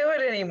can't do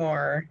it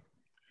anymore.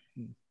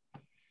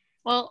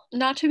 Well,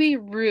 not to be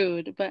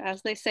rude, but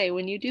as they say,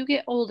 when you do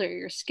get older,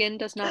 your skin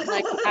does not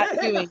like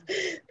tattooing.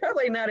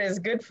 Probably not as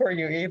good for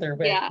you either,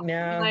 but Yeah,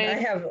 no, my-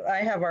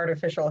 I have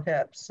artificial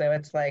hips, so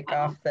it's like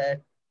off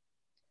the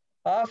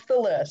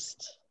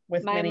list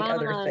with My many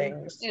other mom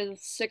things.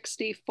 is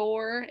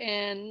 64,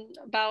 and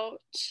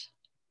about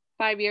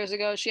 5 years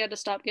ago, she had to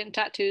stop getting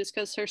tattoos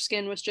because her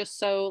skin was just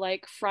so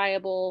like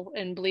friable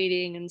and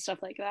bleeding and stuff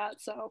like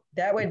that. So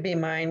That would be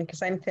mine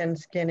because I'm thin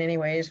skin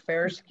anyways,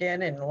 fair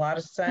skin and a lot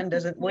of sun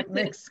wouldn't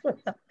mix well.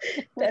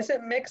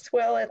 Doesn't mix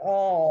well at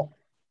all.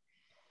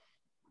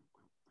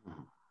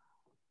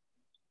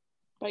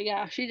 but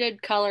yeah, she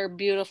did color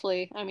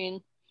beautifully. I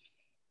mean,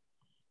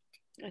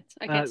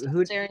 I can't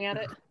stop staring at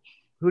it.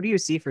 Who do you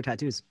see for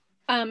tattoos?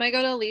 I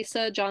go to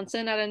Lisa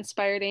Johnson at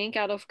Inspired Ink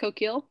out of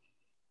Coquille.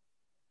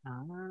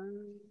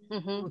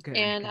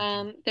 Okay. And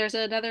gotcha. there's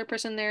another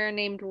person there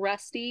named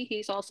Rusty.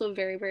 He's also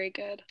very, very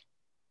good.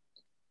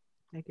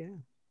 Heck yeah.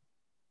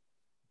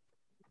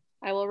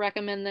 I will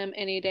recommend them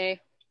any day.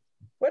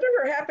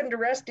 Whatever happened to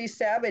Rusty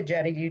Savage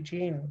out of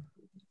Eugene?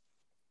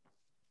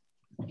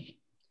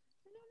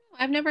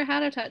 I've never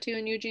had a tattoo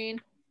in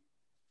Eugene.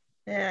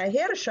 Yeah, he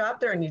had a shop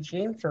there in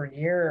Eugene for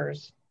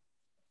years.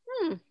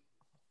 Hmm. It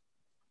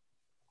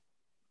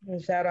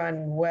was out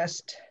on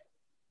West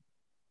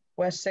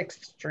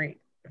 6th Street.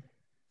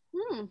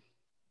 Hmm.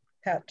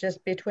 Out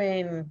just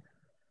between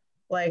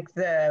like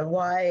the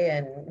Y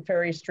and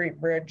Ferry Street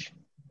Bridge.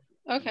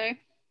 Okay.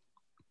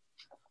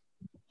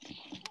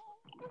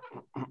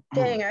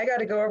 Dang, I got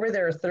to go over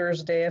there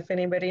Thursday if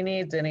anybody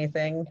needs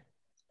anything.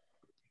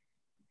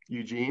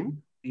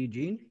 Eugene?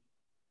 Eugene?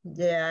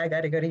 Yeah, I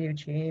got to go to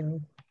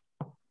Eugene.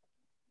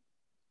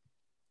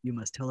 You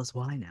must tell us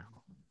why now.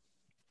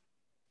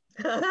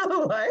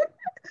 What?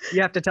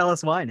 You have to tell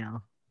us why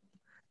now.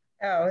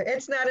 Oh,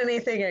 it's not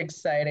anything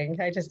exciting.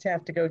 I just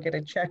have to go get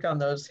a check on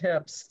those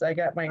hips. I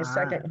got my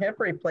second hip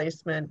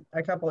replacement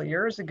a couple of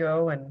years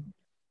ago, and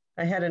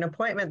I had an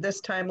appointment this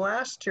time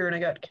last year and I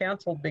got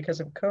canceled because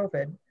of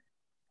COVID.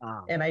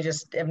 And I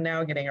just am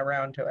now getting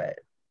around to it.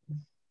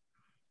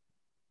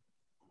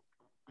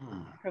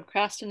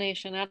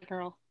 Procrastination, that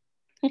girl.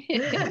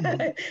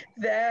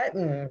 That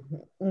and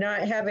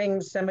not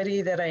having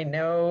somebody that I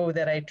know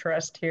that I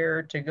trust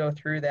here to go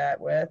through that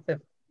with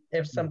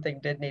if something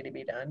did need to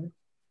be done.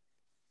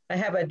 I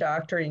have a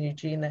doctor in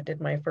Eugene that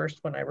did my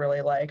first one I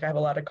really like. I have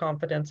a lot of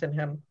confidence in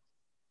him.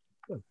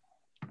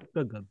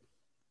 Good.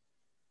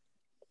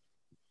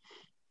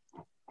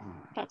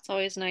 That's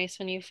always nice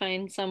when you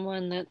find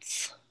someone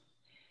that's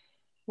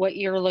what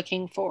you're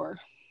looking for.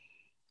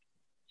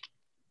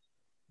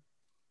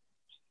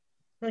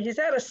 Well, he's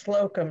out of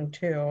Slocum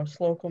too,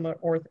 Slocum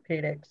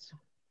Orthopedics.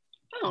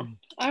 Oh,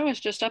 I was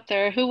just up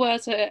there. Who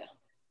was it?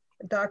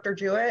 Dr.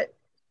 Jewett,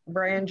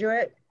 Brian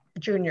Jewett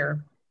Jr.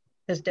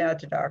 His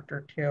dad's a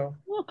doctor too.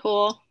 Oh,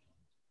 cool.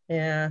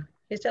 Yeah,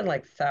 he's done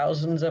like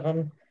thousands of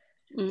them.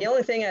 The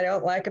only thing I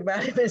don't like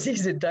about him is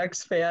he's a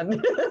Ducks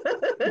fan.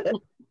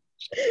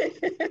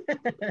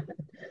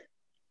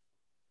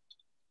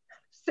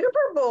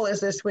 Super Bowl is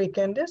this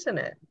weekend, isn't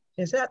it?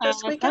 Is that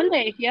this weekend?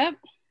 Sunday, yep.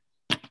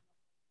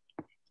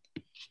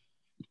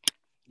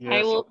 Yes.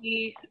 I will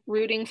be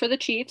rooting for the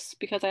Chiefs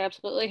because I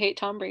absolutely hate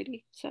Tom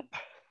Brady. So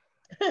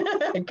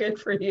good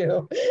for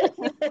you.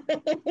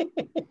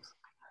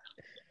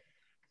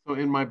 So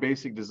in my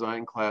basic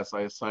design class,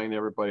 I assign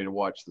everybody to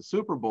watch the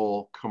Super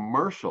Bowl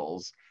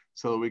commercials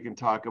so that we can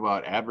talk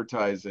about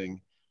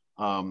advertising,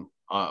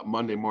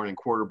 Monday morning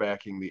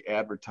quarterbacking the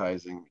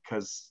advertising,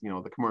 because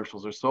the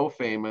commercials are so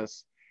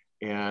famous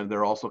and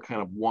they're also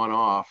kind of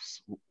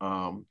one-offs.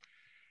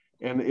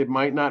 And it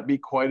might not be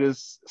quite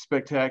as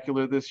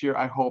spectacular this year.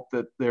 I hope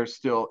that they're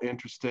still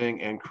interesting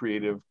and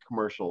creative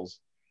commercials.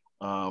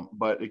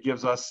 But it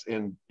gives us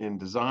in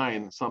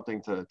design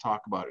something to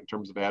talk about in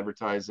terms of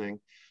advertising,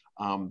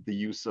 the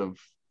use of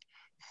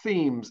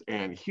themes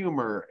and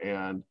humor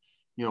and,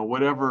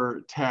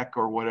 whatever tech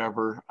or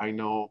whatever. I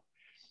know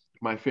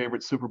my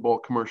favorite Super Bowl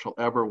commercial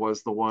ever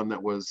was the one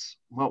that was,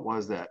 what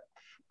was that?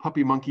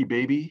 Puppy Monkey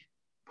Baby?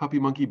 Puppy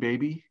Monkey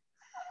Baby?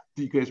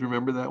 Do you guys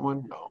remember that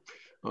one? No.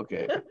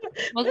 Okay.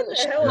 What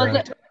the hell are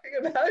you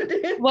talking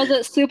about? Was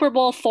it Super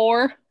Bowl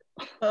 4?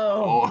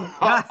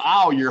 Oh.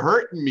 Ow, you're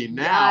hurting me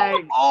now.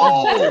 Yikes.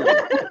 Oh.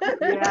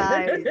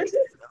 Yikes.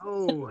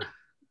 Oh.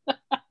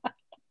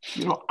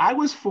 I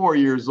was 4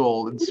 years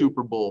old in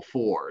Super Bowl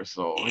 4,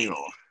 so,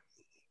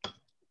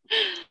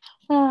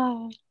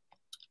 Oh.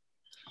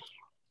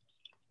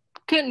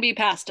 Couldn't be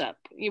passed up.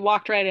 You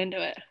walked right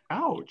into it.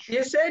 Ouch.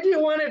 You said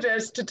you wanted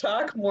us to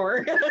talk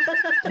more.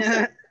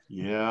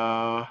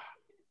 Yeah.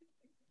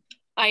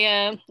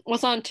 I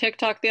was on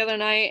TikTok the other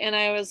night and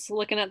I was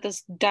looking at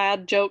this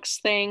dad jokes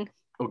thing,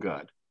 Oh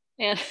God.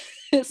 and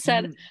it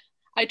said, Mm.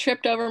 I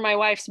tripped over my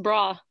wife's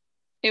bra.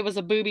 It was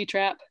a booby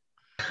trap.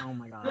 Oh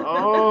my god.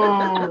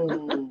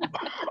 Oh.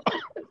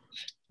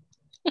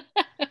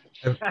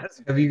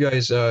 Have you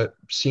guys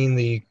seen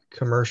the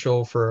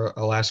commercial for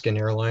Alaskan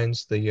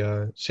Airlines,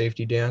 the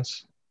safety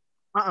dance?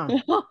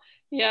 Uh-uh.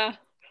 Yeah,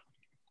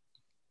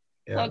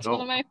 Yeah. that's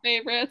one of my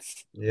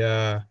favorites.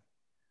 Yeah.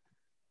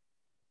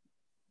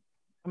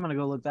 I'm gonna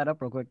go look that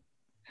up real quick.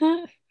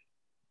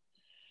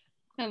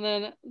 And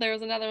then there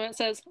was another one that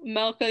says,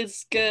 milk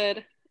is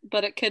good,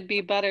 but it could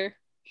be better.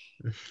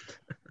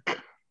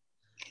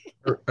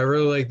 I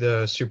really like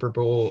the Super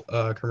Bowl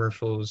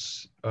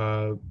commercials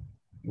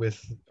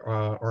with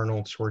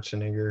Arnold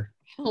Schwarzenegger.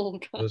 Oh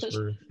gosh. Those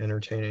were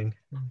entertaining.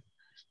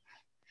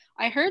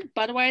 I heard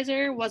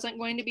Budweiser wasn't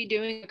going to be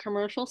doing a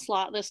commercial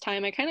slot this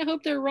time. I kind of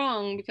hope they're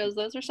wrong because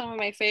those are some of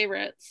my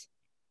favorites.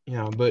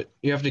 Yeah, but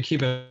you have to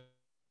keep in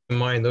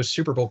mind those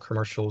Super Bowl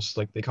commercials,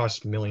 like they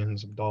cost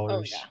millions of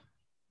dollars. Oh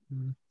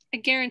yeah. I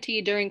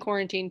guarantee during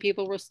quarantine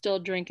people were still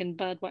drinking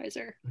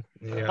Budweiser.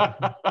 Yeah.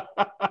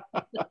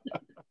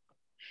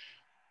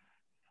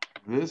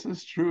 This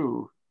is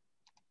true.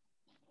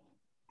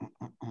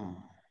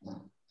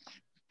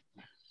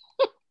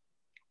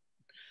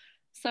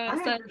 So I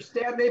it said,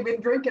 understand they've been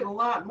drinking a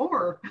lot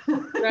more.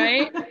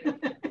 right?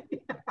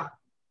 Yeah.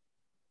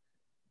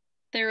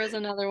 There was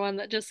another one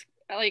that just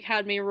like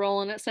had me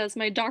rolling. It says,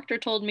 my doctor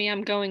told me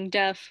I'm going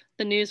deaf.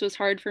 The news was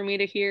hard for me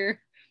to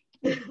hear.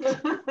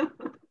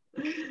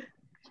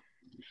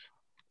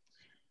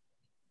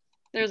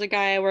 There's a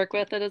guy I work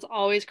with that is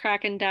always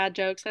cracking dad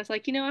jokes. I was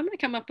like, I'm going to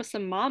come up with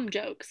some mom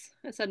jokes.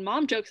 I said,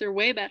 mom jokes are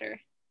way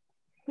better.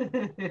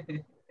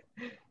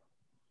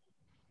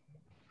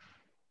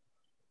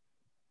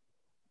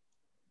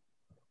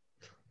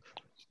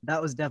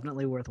 That was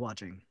definitely worth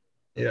watching.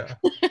 Yeah.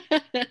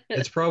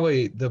 It's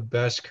probably the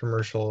best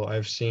commercial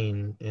I've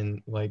seen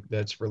in like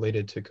that's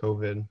related to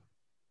COVID.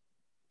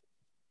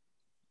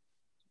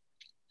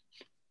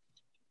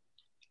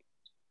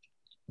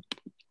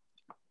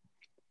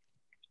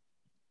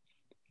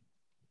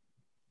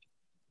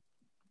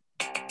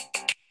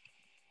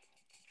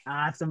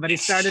 Somebody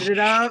started it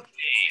up.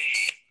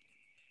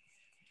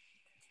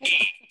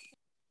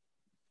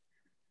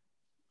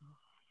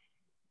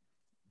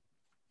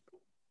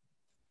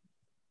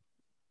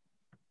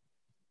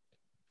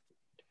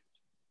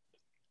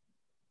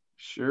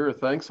 Sure.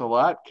 Thanks a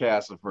lot,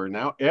 Cassifer.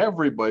 Now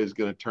everybody's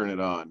going to turn it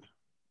on.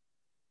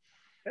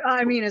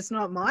 I mean, it's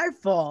not my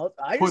fault.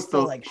 I just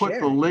feel like put the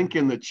sharing. link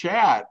in the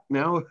chat.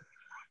 Now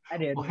I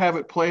did. we'll have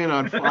it playing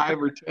on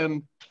 5 or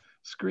 10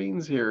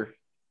 screens here.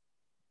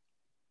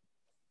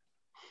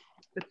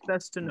 It's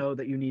best to know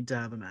that you need to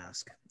have a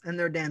mask, and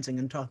they're dancing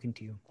and talking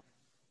to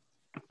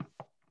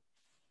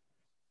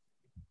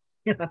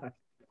you.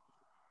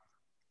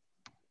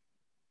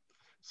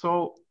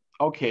 So,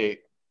 okay,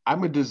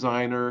 I'm a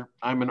designer,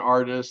 I'm an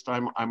artist,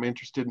 I'm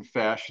interested in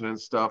fashion and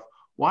stuff.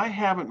 Why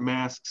haven't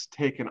masks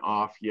taken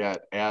off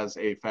yet as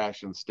a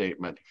fashion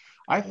statement?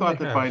 I thought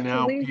that by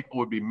now people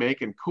would be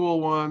making cool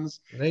ones.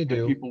 They do.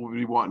 And people would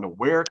be wanting to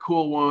wear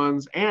cool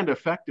ones and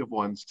effective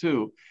ones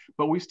too.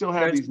 But we still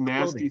have these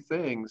nasty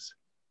things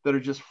that are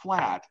just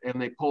flat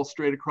and they pull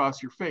straight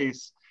across your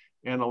face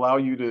and allow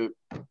you to,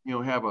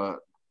 have a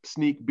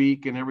sneak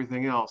beak and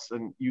everything else.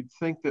 And you'd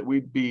think that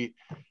we'd be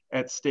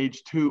at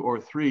stage 2 or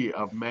 3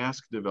 of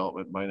mask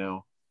development by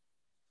now.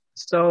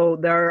 So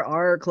there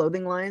are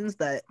clothing lines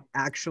that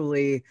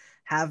actually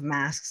have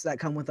masks that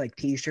come with like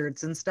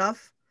t-shirts and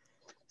stuff.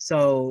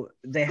 So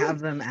they have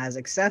them as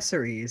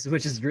accessories,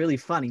 which is really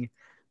funny.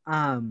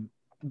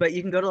 But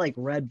you can go to like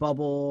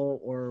Redbubble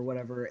or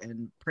whatever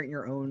and print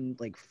your own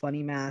like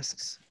funny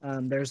masks.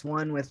 There's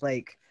one with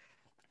like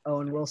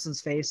Owen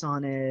Wilson's face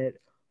on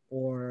it,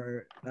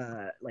 or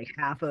like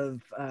half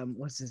of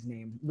what's his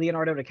name?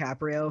 Leonardo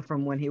DiCaprio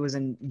from when he was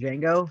in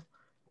Django.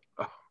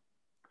 Oh.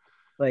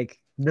 Like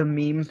the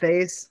meme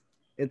face,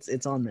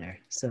 it's on there.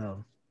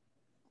 So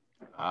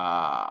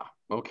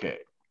okay.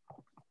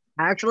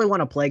 I actually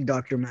want a Plague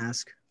Doctor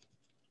mask,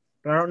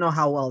 but I don't know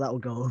how well that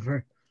would go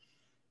over.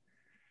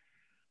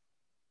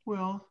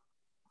 Well,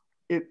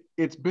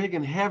 it's big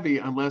and heavy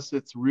unless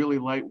it's really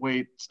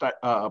lightweight.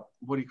 What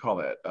do you call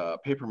that?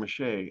 Paper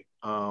mache.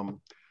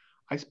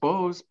 I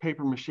suppose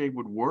paper mache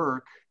would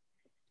work.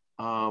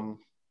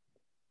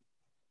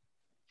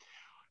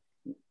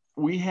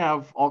 We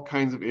have all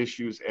kinds of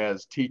issues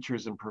as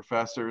teachers and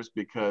professors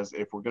because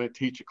if we're going to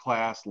teach a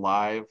class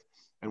live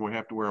and we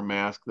have to wear a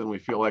mask, then we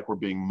feel like we're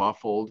being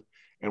muffled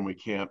and we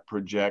can't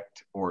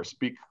project or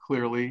speak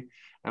clearly.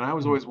 And I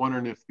was always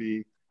wondering if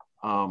the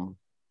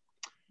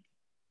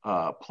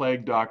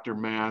Plague Doctor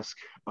mask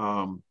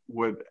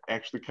would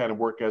actually kind of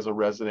work as a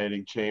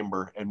resonating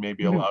chamber and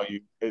maybe allow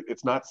you,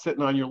 it's not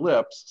sitting on your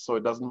lips, so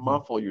it doesn't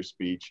muffle your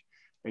speech.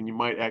 And you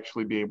might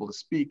actually be able to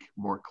speak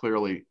more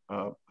clearly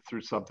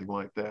through something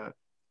like that.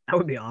 That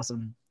would be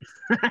awesome.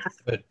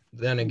 But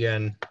then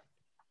again,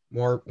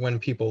 more when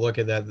people look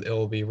at that,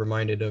 they'll be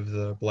reminded of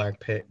the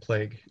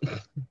Plague.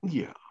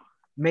 Yeah.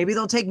 Maybe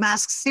they'll take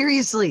masks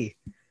seriously.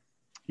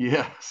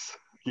 Yes.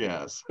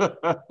 Yes.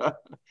 But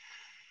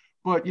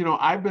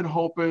I've been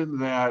hoping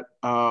that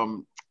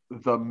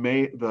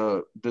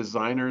the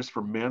designers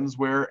for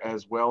menswear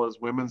as well as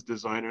women's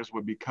designers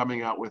would be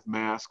coming out with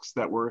masks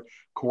that were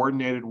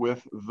coordinated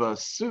with the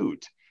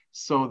suit,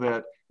 so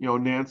that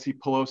Nancy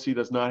Pelosi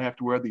does not have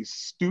to wear these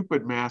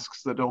stupid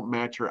masks that don't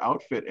match her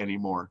outfit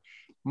anymore.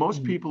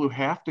 Most people who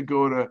have to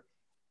go to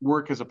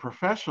work as a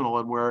professional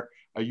and wear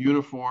a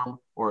uniform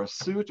or a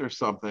suit or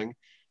something,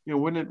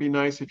 wouldn't it be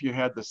nice if you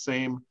had the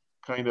same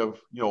kind of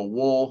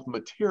wool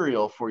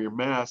material for your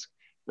mask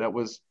that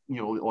was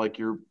like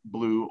your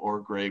blue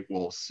or gray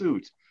wool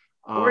suit,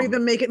 Or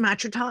even make it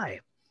match your tie.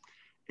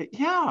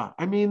 yeah,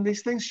 I mean,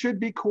 these things should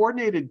be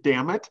coordinated,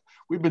 damn it.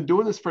 We've been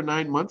doing this for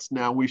 9 months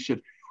now. We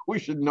should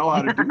know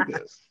how to do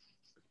this.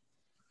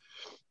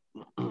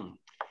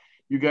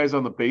 You guys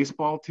on the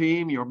baseball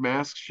team, your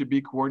masks should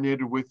be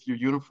coordinated with your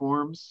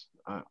uniforms.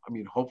 I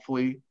mean,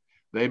 hopefully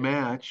they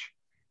match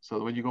so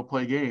that when you go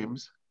play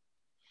games.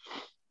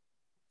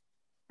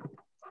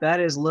 That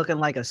is looking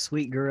like a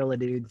sweet gorilla,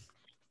 dude. Is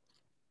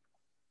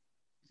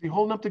he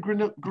holding up the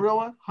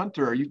gorilla?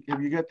 Hunter,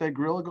 have you got that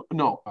gorilla?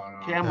 No,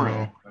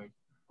 Cameron.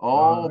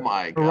 Oh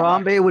my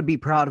God. Harambe would be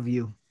proud of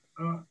you.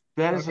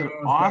 That is an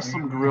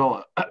awesome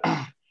gorilla.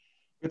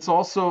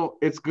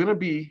 It's gonna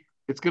be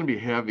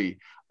heavy.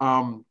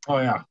 Oh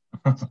yeah.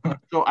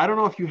 So I don't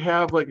know if you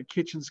have like a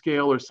kitchen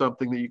scale or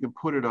something that you can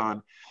put it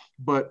on,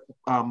 but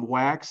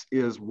wax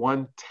is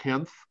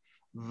 1/10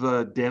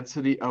 the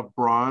density of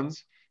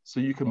bronze. So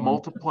you can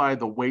multiply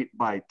the weight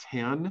by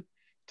 10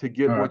 to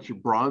get what your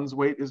bronze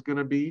weight is going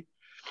to be.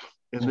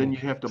 And then you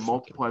have to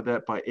multiply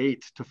that by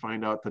 8 to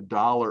find out the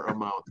dollar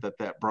amount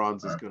that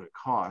bronze is going to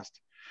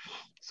cost.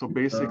 So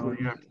basically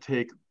you have to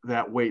take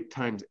that weight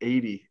times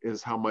 80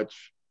 is how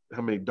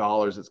many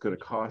dollars it's going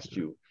to cost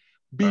you.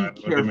 Be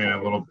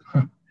careful.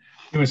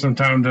 Give me some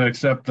time to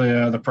accept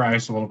the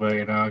price a little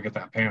bit, get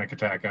that panic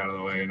attack out of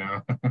the way,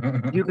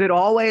 You could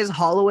always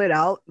hollow it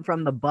out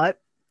from the butt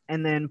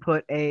and then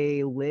put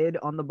a lid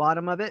on the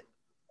bottom of it.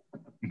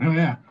 Oh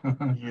yeah.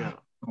 Yeah.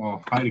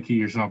 Well, hide a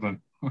key or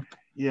something.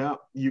 Yeah,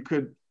 you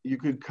could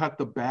cut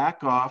the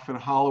back off and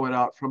hollow it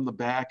out from the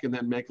back and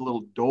then make a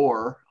little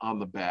door on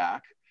the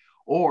back.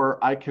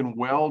 Or I can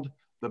weld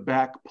the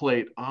back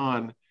plate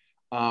on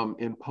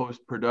in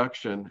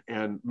post-production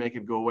and make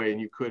it go away, and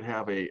you could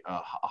have a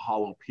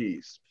hollow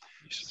piece.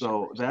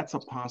 So that's a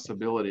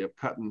possibility of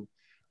cutting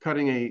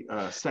a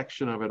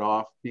section of it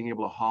off, being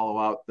able to hollow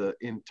out the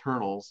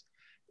internals,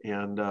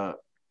 and I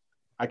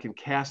can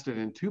cast it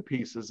in 2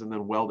 pieces and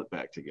then weld it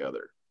back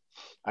together.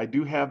 I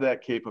do have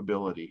that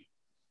capability.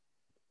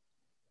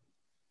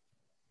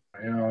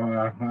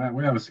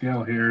 We have a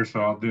scale here, so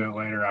I'll do it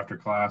later after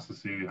class to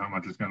see how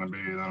much it's going to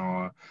be. Then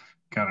I'll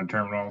kind of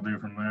determine what I'll do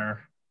from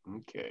there.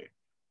 Okay.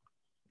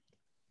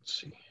 Let's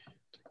see.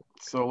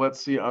 So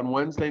let's see. On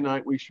Wednesday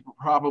night, we should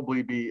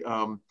probably be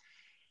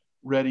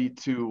ready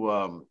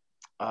to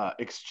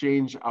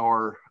exchange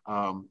our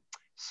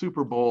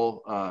Super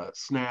Bowl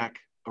snack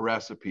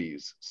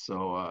recipes.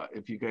 So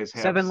if you guys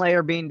have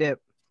 7-layer bean dip.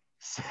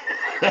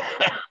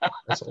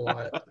 That's a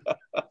lot.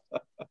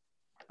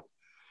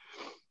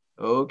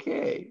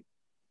 Okay.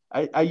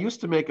 I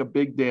used to make a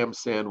big damn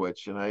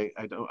sandwich, and I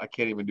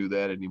can't even do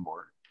that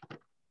anymore.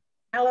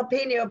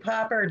 Jalapeno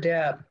popper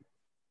dip.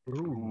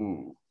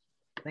 Ooh.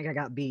 I think I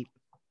got beat.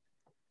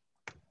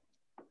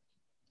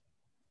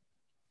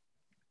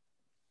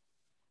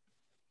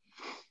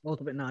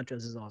 Ultimate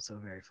nachos is also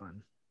very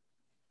fun.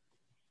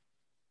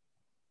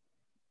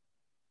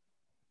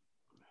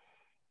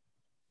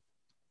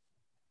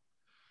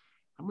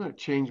 I'm going to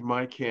change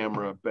my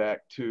camera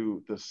back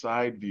to the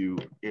side view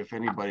if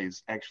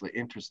anybody's actually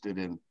interested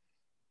in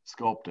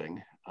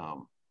sculpting.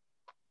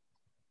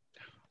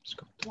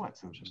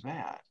 What's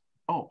that?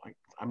 Oh,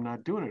 I'm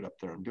not doing it up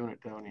there. I'm doing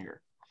it down here.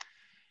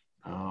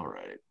 All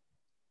right.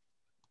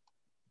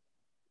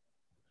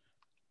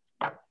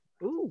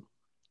 Ooh.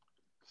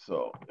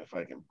 So if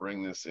I can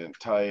bring this in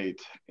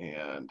tight,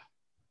 and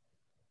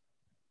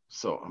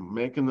so I'm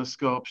making the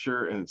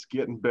sculpture and it's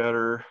getting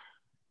better a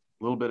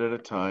little bit at a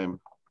time.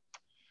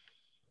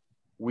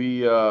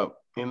 We,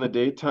 in the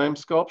daytime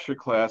sculpture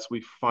class,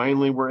 we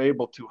finally were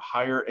able to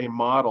hire a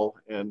model,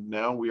 and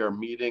now we are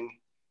meeting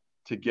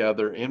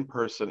together in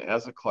person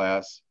as a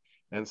class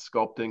and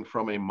sculpting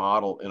from a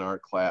model in our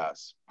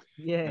class.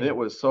 Yeah. And it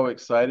was so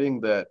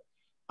exciting that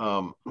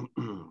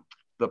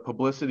the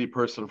publicity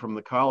person from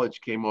the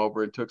college came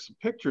over and took some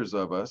pictures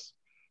of us.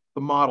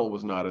 The model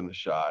was not in the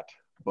shot,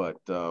 but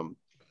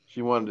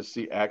she wanted to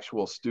see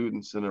actual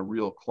students in a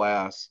real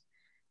class.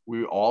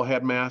 We all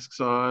had masks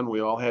on. We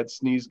all had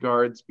sneeze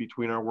guards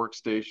between our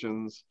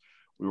workstations.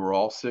 We were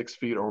all 6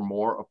 feet or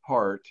more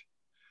apart.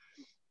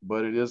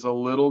 But it is a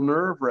little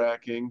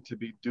nerve-wracking to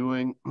be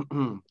doing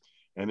an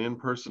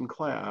in-person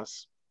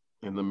class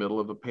in the middle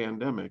of a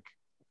pandemic.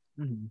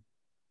 Mm-hmm.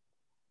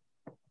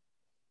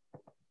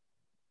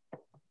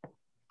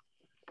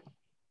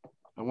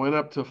 I went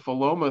up to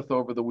Philomath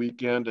over the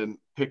weekend and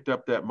picked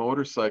up that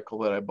motorcycle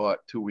that I bought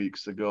 2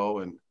 weeks ago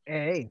and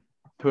Hey.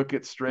 took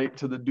it straight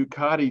to the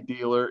Ducati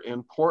dealer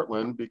in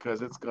Portland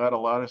because it's got a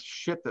lot of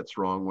shit that's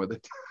wrong with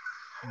it.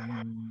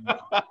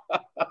 Well,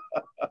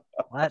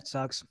 that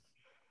sucks.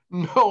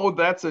 No,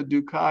 that's a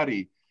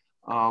Ducati.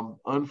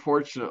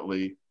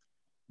 Unfortunately,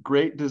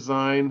 great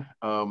design,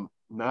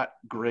 not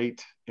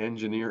great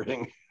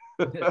engineering.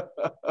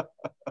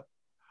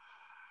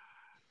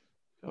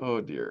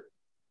 Oh dear.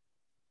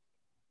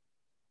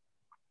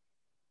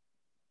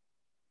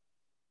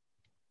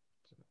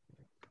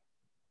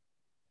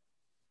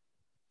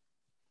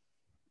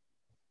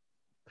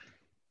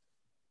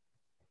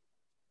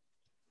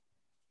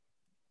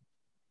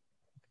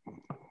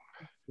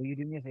 Will you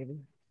do me a favor?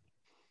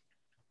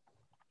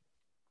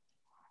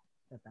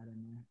 Set that in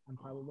there. I'm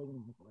probably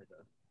going to make it like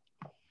a.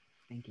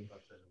 Thank you.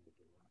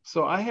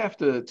 So I have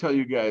to tell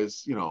you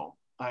guys,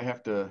 I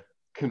have to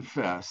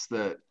confess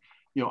that,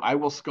 I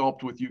will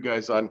sculpt with you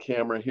guys on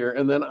camera here,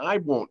 and then I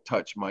won't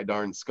touch my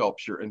darn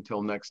sculpture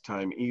until next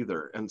time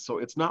either. And so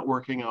it's not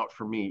working out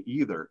for me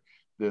either,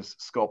 this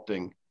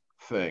sculpting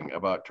thing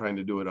about trying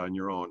to do it on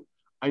your own.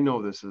 I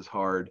know this is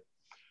hard.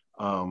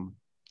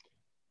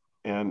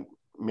 And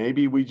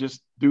maybe we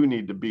just do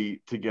need to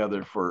be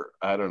together for,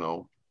 I don't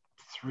know,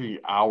 3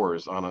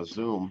 hours on a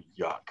Zoom.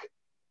 Yuck.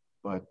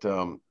 But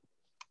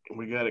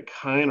we got to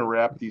kind of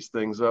wrap these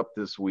things up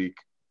this week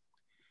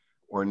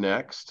or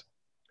next.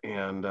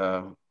 And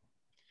it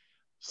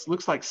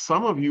looks like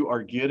some of you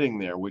are getting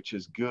there, which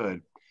is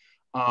good.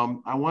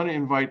 I want to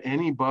invite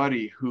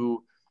anybody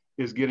who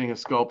is getting a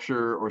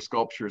sculpture or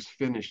sculptures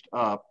finished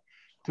up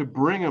to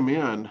bring them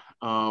in.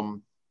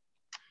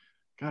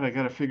 God, I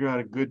got to figure out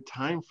a good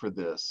time for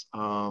this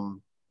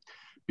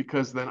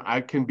because then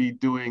I can be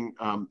doing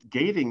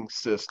gating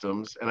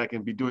systems, and I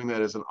can be doing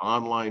that as an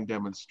online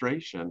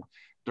demonstration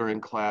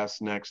during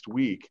class next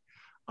week.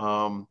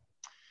 I'm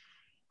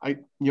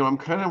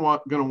kind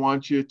of going to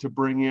want you to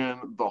bring in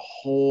the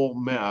whole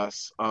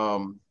mess.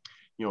 The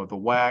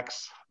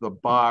wax, the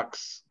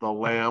box, the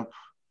lamp,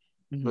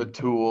 the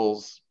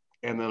tools,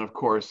 and then of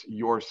course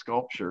your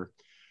sculpture.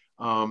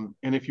 And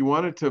if you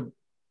wanted to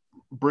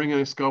bring in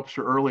a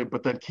sculpture early,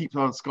 but then keep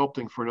on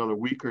sculpting for another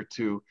week or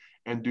two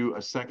and do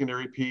a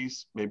secondary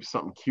piece, maybe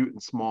something cute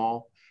and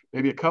small,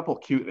 maybe a couple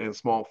cute and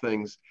small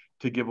things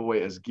to give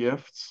away as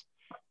gifts,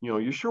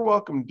 you're sure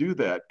welcome to do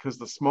that, because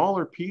the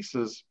smaller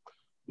pieces,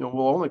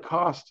 will only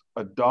cost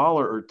 $1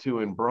 or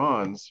 $2 in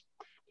bronze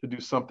to do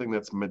something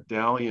that's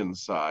medallion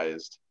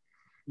sized.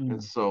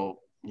 And so,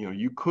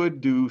 you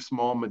could do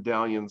small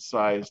medallion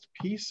sized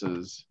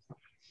pieces,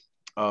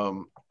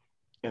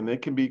 and they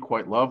can be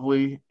quite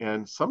lovely.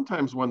 And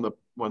sometimes when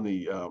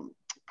the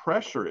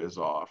pressure is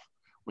off,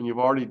 when you've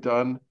already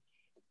done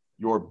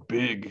your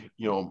big,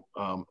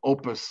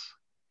 opus,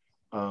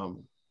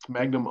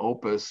 magnum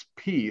opus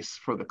piece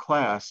for the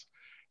class,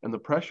 and the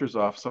pressure's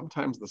off,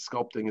 sometimes the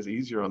sculpting is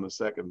easier on the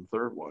second and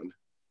third one.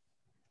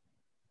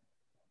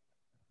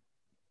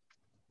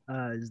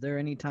 Is there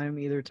any time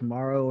either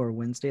tomorrow or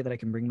Wednesday that I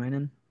can bring mine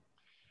in?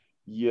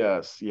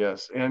 Yes.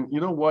 And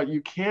you know what?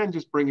 You can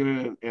just bring it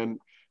in and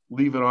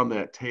leave it on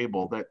that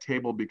table. That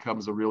table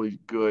becomes a really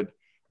good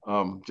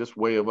just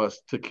way of us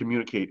to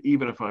communicate,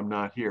 even if I'm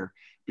not here,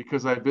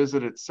 because I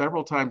visit it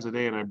several times a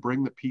day and I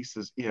bring the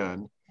pieces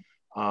in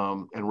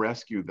and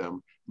rescue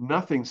them.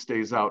 Nothing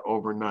stays out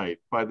overnight.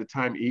 By the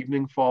time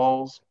evening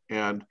falls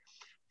and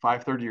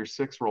 5:30 or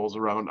 6 rolls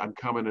around, I'm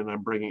coming and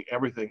I'm bringing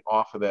everything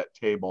off of that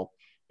table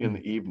in the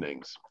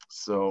evenings.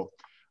 So,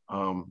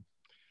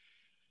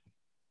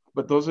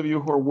 but those of you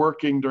who are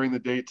working during the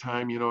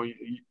daytime,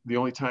 the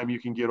only time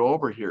you can get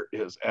over here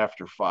is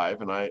after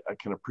 5, and I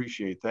can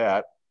appreciate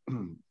that.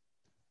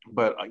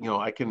 But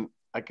I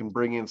can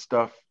bring in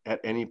stuff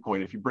at any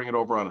point. If you bring it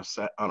over on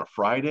a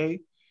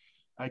Friday,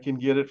 I can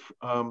get it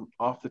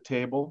off the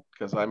table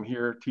because I'm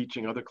here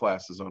teaching other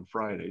classes on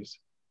Fridays.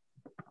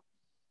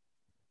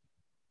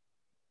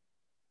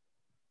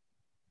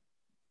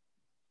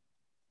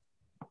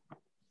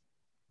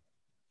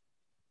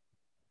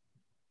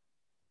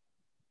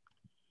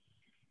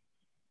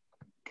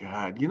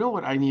 God, you know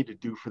what I need to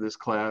do for this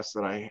class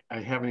that I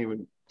haven't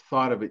even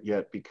thought of it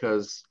yet,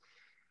 because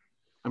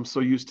I'm so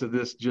used to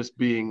this just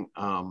being,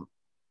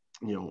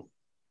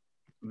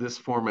 this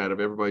format of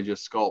everybody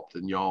just sculpt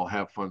and y'all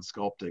have fun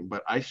sculpting.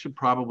 But I should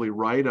probably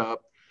write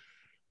up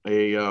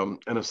an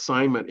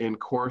assignment in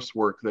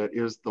coursework that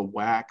is the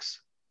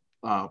wax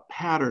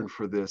pattern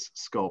for this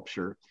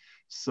sculpture,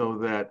 so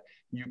that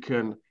you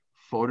can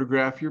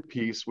photograph your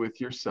piece with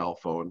your cell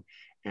phone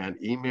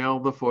and email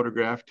the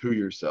photograph to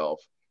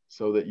yourself,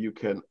 so that you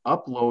can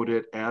upload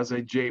it as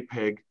a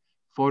JPEG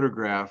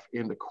photograph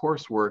into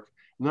coursework.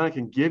 And then I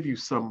can give you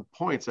some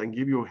points. I can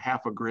give you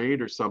half a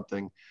grade or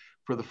something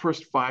for the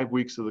first 5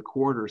 weeks of the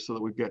quarter, so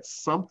that we've got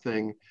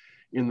something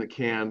in the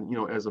can,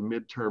 as a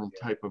midterm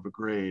type of a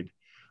grade.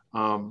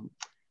 I'm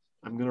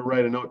going to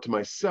write a note to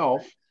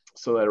myself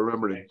so that I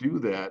remember to do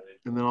that.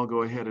 And then I'll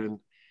go ahead and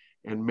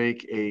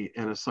make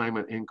an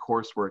assignment in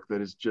coursework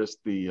that is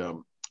just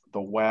the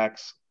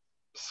wax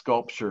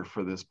sculpture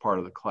for this part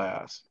of the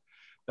class.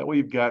 That way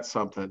you've got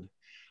something.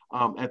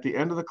 At the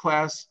end of the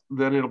class,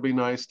 then it'll be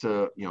nice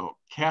to,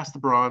 cast the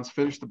bronze,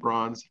 finish the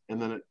bronze,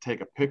 and then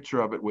take a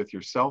picture of it with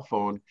your cell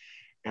phone,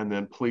 and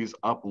then please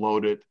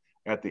upload it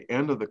at the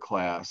end of the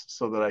class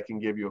so that I can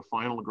give you a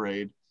final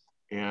grade,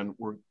 and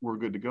we're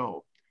good to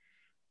go.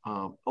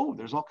 Oh,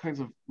 there's all kinds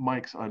of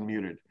mics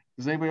unmuted.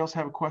 Does anybody else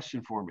have a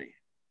question for me?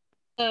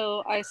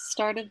 So I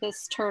started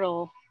this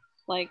turtle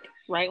like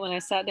right when I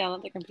sat down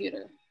at the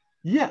computer.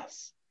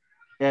 Yes,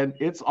 and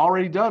it's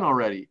already done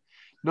already.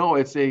 No,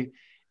 it's a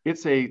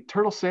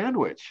turtle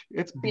sandwich.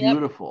 It's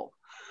beautiful.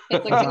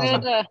 Yep. It's a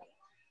good.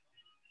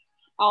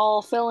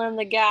 I'll fill in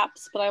the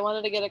gaps, but I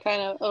wanted to get a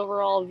kind of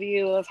overall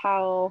view of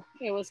how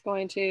it was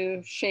going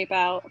to shape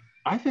out.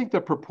 I think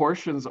the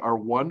proportions are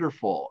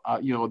wonderful.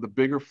 The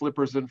bigger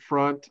flippers in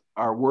front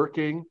are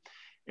working,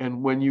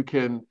 and when you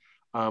can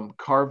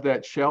carve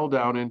that shell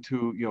down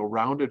into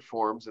rounded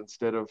forms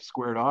instead of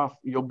squared off,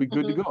 you'll be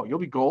good to go. You'll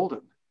be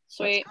golden.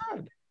 Sweet.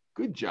 That's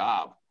good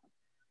job.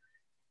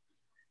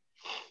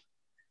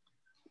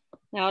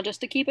 Now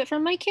just to keep it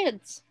from my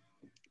kids.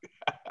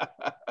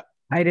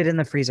 Hide it in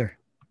the freezer.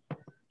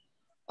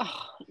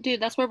 Oh,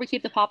 dude, that's where we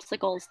keep the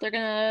popsicles. They're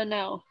gonna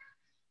know.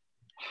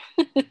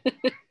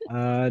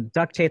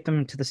 Duct tape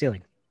them to the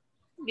ceiling.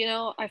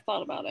 I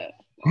thought about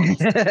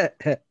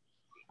it.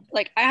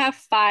 Like, I have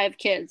 5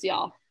 kids,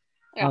 y'all.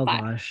 I got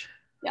 5. Gosh.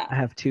 Yeah. I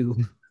have 2.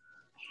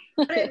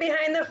 Put it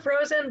behind the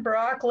frozen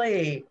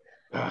broccoli.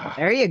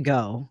 There you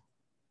go.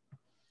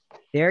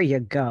 There you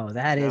go.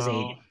 That is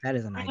an I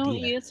idea. don't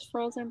use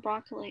frozen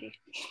broccoli.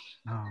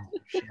 Oh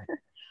shit.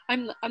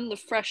 I'm the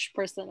fresh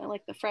person. I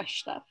like the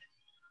fresh stuff.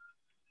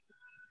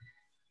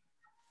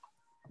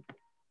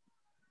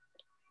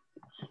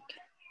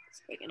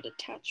 I can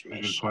detach my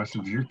Good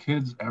question. Do your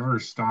kids ever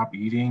stop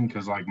eating?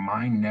 Because like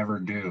mine never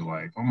do.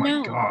 Like, oh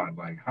my God,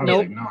 like how do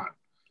they not?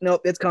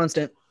 Nope, it's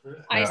constant.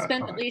 I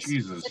spend at least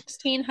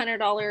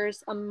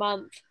 $1,600 a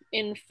month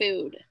in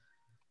food.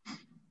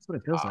 That's what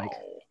it feels like.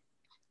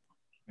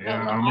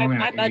 Yeah,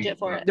 I budget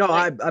for it. No,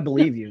 I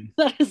believe you.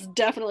 That is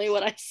definitely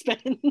what I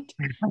spend.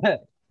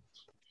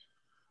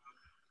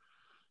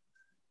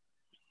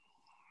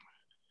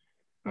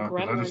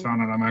 I just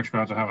found out I'm actually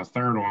about to have a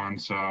 3rd one,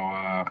 so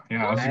yeah,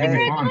 this is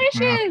gonna be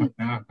fun.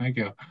 Yeah, thank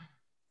you.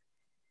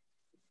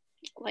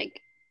 Like,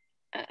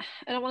 I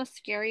don't want to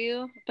scare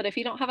you, but if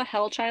you don't have a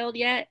hell child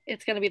yet,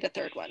 it's gonna be the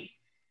 3rd one.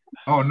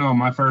 Oh no,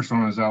 my first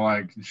one is that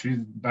like she's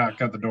back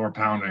at the door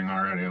pounding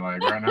already.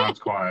 Like right now it's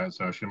quiet,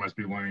 so she must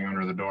be leaning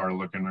under the door,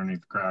 looking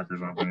underneath the crack or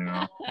something.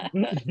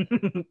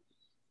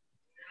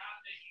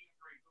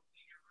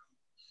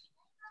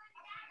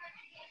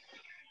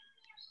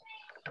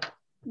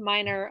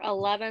 Mine are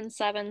 11,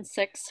 7,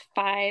 6,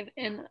 5,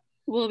 and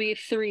will be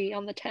 3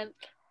 on the 10th.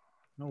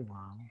 Oh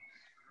wow.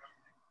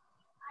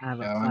 I have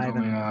a Yeah, 5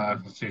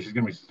 and let's see, she's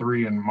gonna be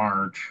 3 in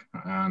March,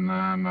 and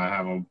then I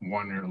have a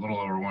little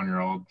over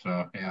 1-year-old.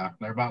 So yeah,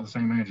 they're about the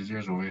same age as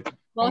yours will be.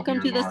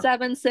 Welcome to the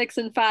 7, 6,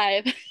 and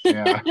 5.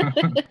 Yeah.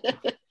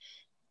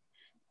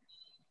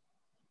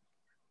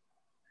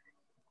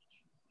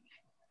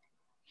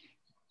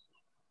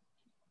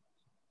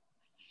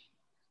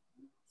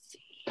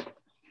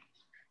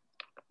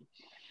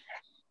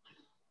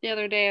 The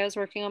other day I was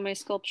working on my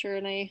sculpture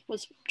and I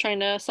was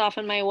trying to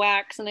soften my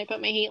wax and I put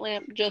my heat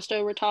lamp just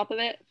over top of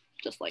it,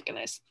 just like a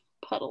nice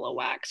puddle of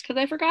wax because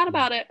I forgot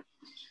about it.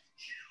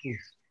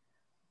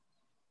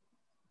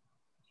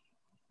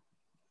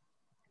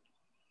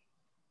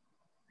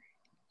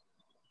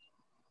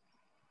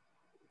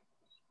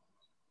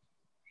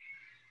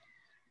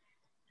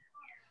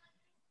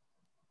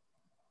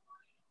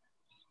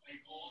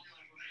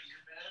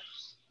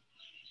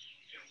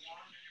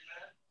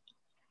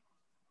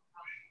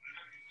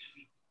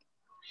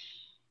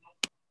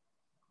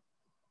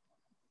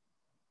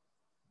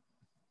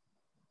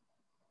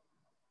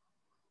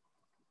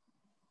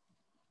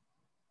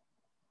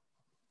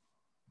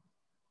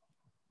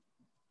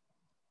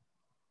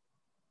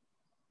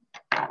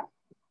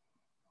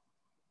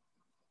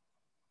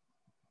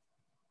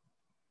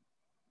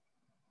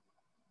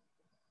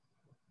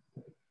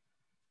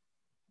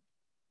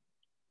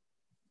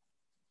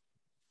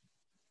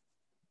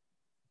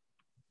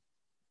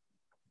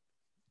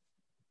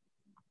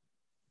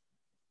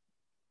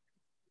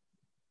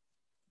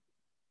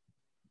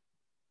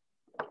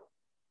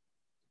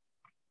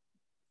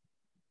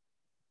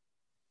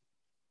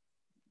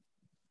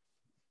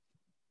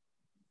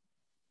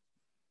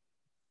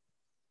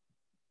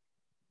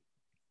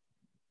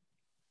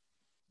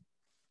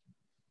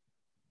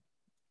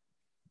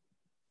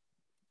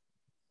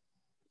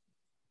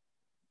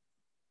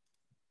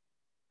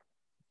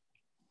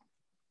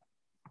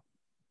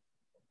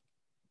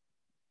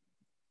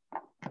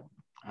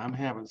 I'm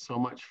having so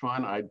much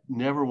fun. I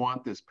never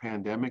want this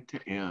pandemic to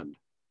end.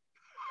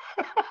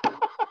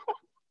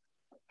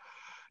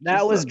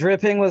 That was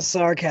dripping with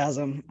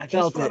sarcasm. I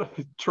felt it.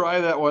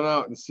 Try that one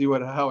out and see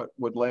how it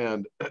would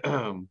land.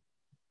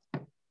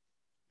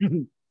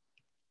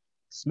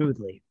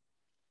 Smoothly.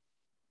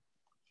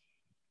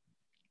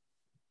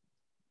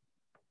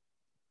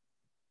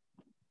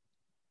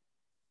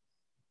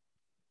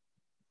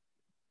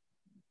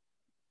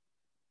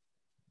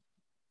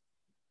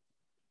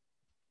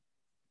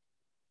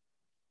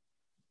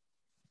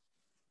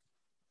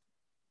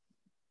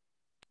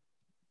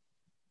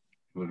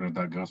 You looking at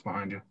that ghost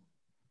behind you?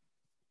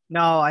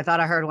 No, I thought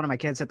I heard one of my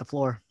kids hit the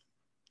floor.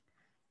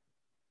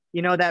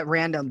 You know that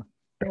random.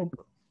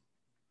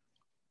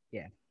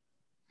 Yeah.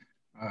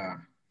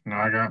 No,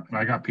 I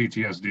got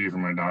PTSD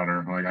from my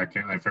daughter. Like I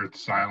can't. If there's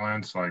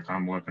silence, like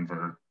I'm looking for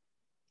her.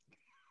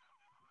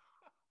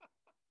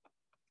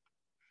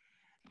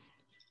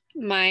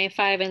 My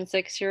 5 and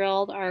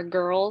 6-year-old are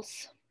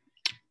girls.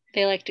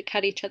 They like to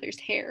cut each other's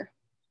hair.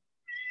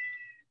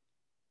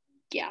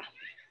 Yeah.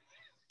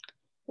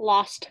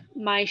 Lost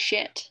my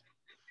shit.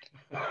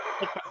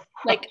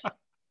 Like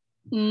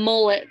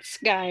mullets,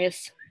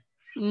 guys.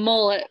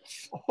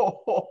 Mullets.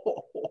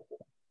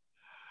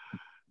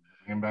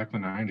 Bringing back the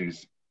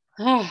 90s.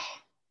 Oh,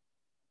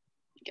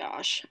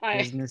 gosh.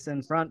 Business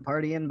in front,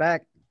 party in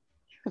back.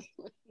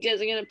 You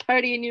guys are going to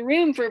party in your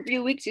room for a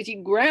few weeks as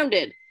you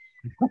grounded.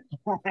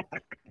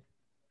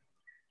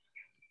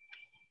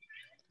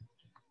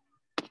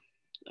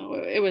 Oh,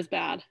 it was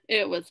bad.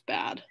 It was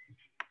bad.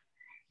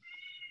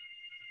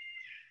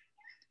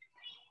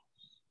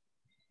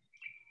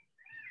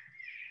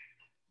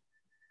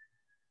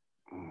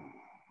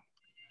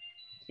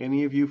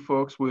 Any of you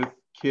folks with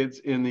kids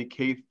in the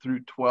K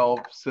through 12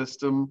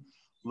 system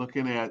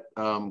looking at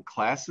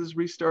classes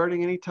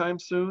restarting anytime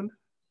soon?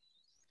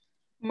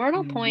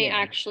 Myrtle Point Yeah.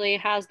 actually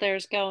has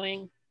theirs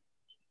going.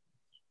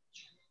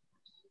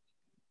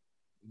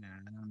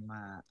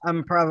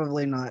 I'm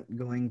probably not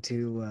going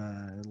to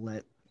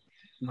let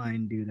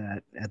mine do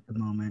that at the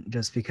moment,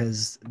 just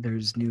because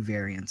there's new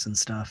variants and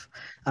stuff.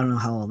 I don't know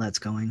how all that's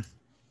going.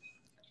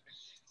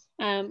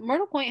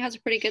 Myrtle Point has a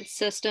pretty good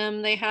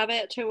system. They have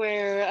it to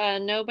where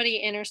nobody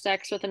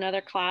intersects with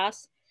another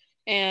class.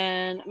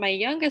 And my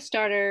youngest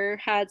daughter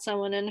had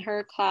someone in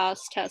her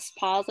class test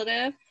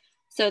positive.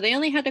 So they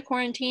only had to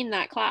quarantine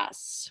that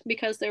class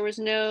because there was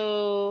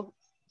no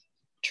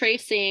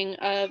tracing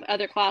of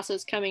other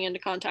classes coming into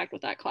contact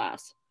with that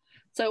class.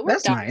 So it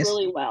worked That's out nice.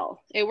 really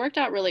well. It worked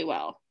out really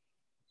well.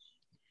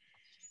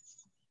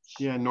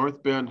 Yeah,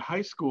 North Bend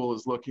High School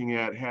is looking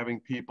at having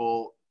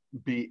people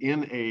be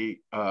in a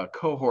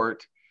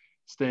cohort,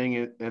 staying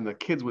in, and the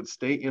kids would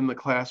stay in the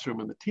classroom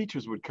and the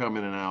teachers would come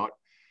in and out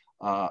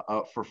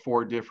for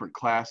 4 different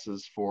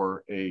classes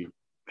for a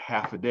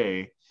half a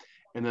day.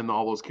 And then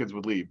all those kids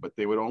would leave, but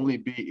they would only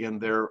be in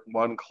their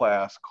one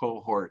class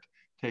cohort,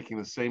 taking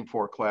the same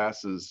 4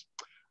 classes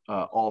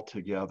all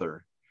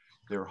together.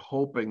 They're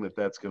hoping that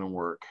that's going to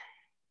work.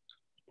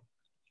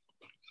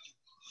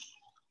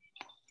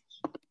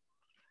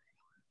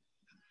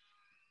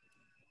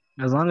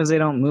 As long as they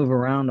don't move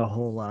around a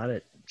whole lot,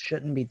 it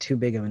shouldn't be too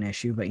big of an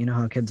issue. But you know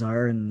how kids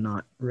are and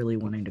not really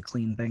wanting to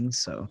clean things.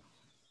 So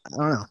I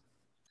don't know.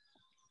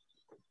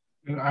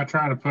 I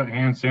try to put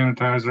hand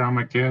sanitizer on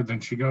my kids,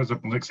 and she goes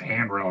up and licks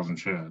handrails and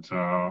shit.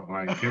 So,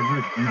 like, kids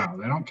are, no,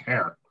 they don't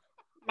care.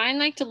 Mine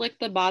like to lick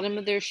the bottom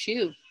of their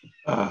shoe.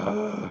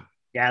 Yeah,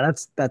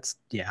 that's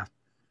yeah.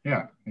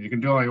 Yeah, you can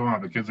do all you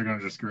want, but kids are going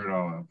to just screw it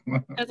all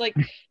up. I was like,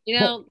 you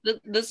know,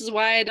 this is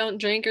why I don't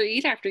drink or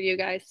eat after you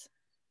guys.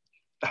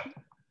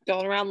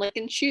 Going around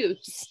licking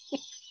shoes.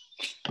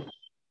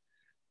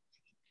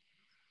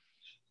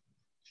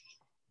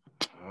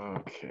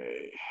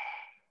 Okay.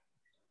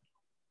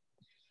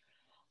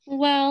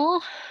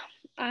 Well,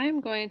 I'm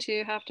going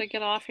to have to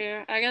get off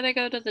here. I gotta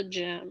go to the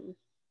gym.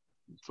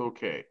 It's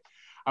okay.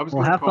 I was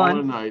Well, going to have call fun.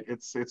 it a night.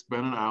 It's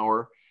been an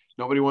hour.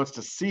 Nobody wants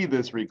to see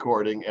this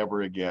recording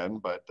ever again,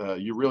 but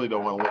you really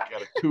don't want to look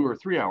at a 2 or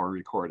 3 hour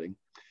recording.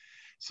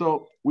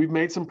 So we've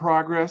made some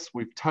progress.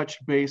 We've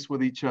touched base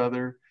with each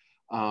other.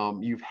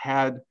 You've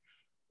had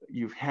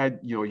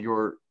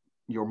your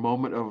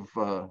moment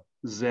of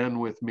Zen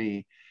with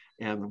me,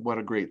 and what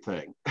a great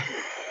thing.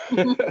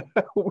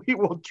 We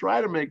will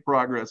try to make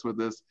progress with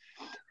this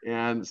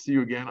and see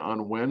you again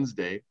on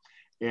Wednesday.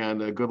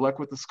 And good luck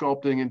with the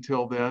sculpting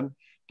until then.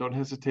 Don't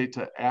hesitate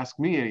to ask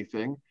me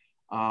anything.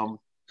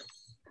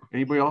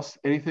 Anybody else,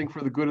 anything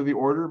for the good of the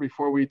order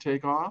before we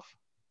take off?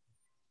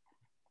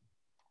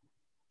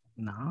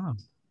 No.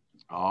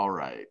 All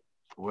right.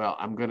 Well,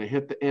 I'm going to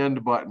hit the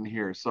end button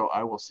here. So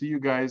I will see you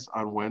guys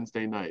on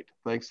Wednesday night.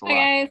 Thanks a lot.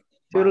 Hi, guys.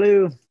 Bye.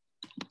 Toodaloo.